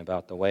evening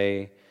about the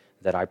way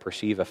that I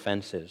perceive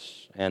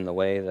offenses and the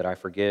way that I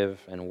forgive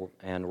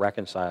and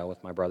reconcile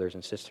with my brothers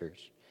and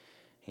sisters.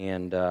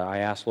 And I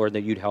ask, Lord,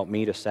 that you'd help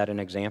me to set an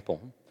example.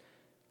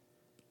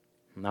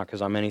 Not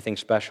because I'm anything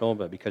special,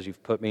 but because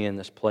you've put me in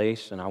this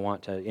place and I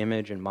want to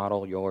image and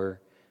model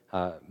your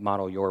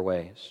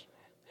ways.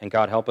 And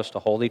God, help us to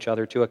hold each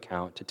other to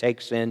account, to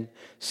take sin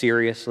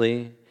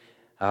seriously,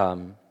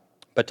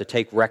 but to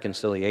take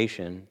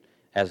reconciliation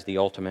as the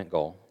ultimate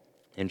goal.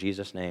 In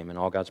Jesus' name, and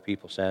all God's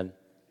people said,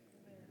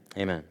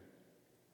 amen.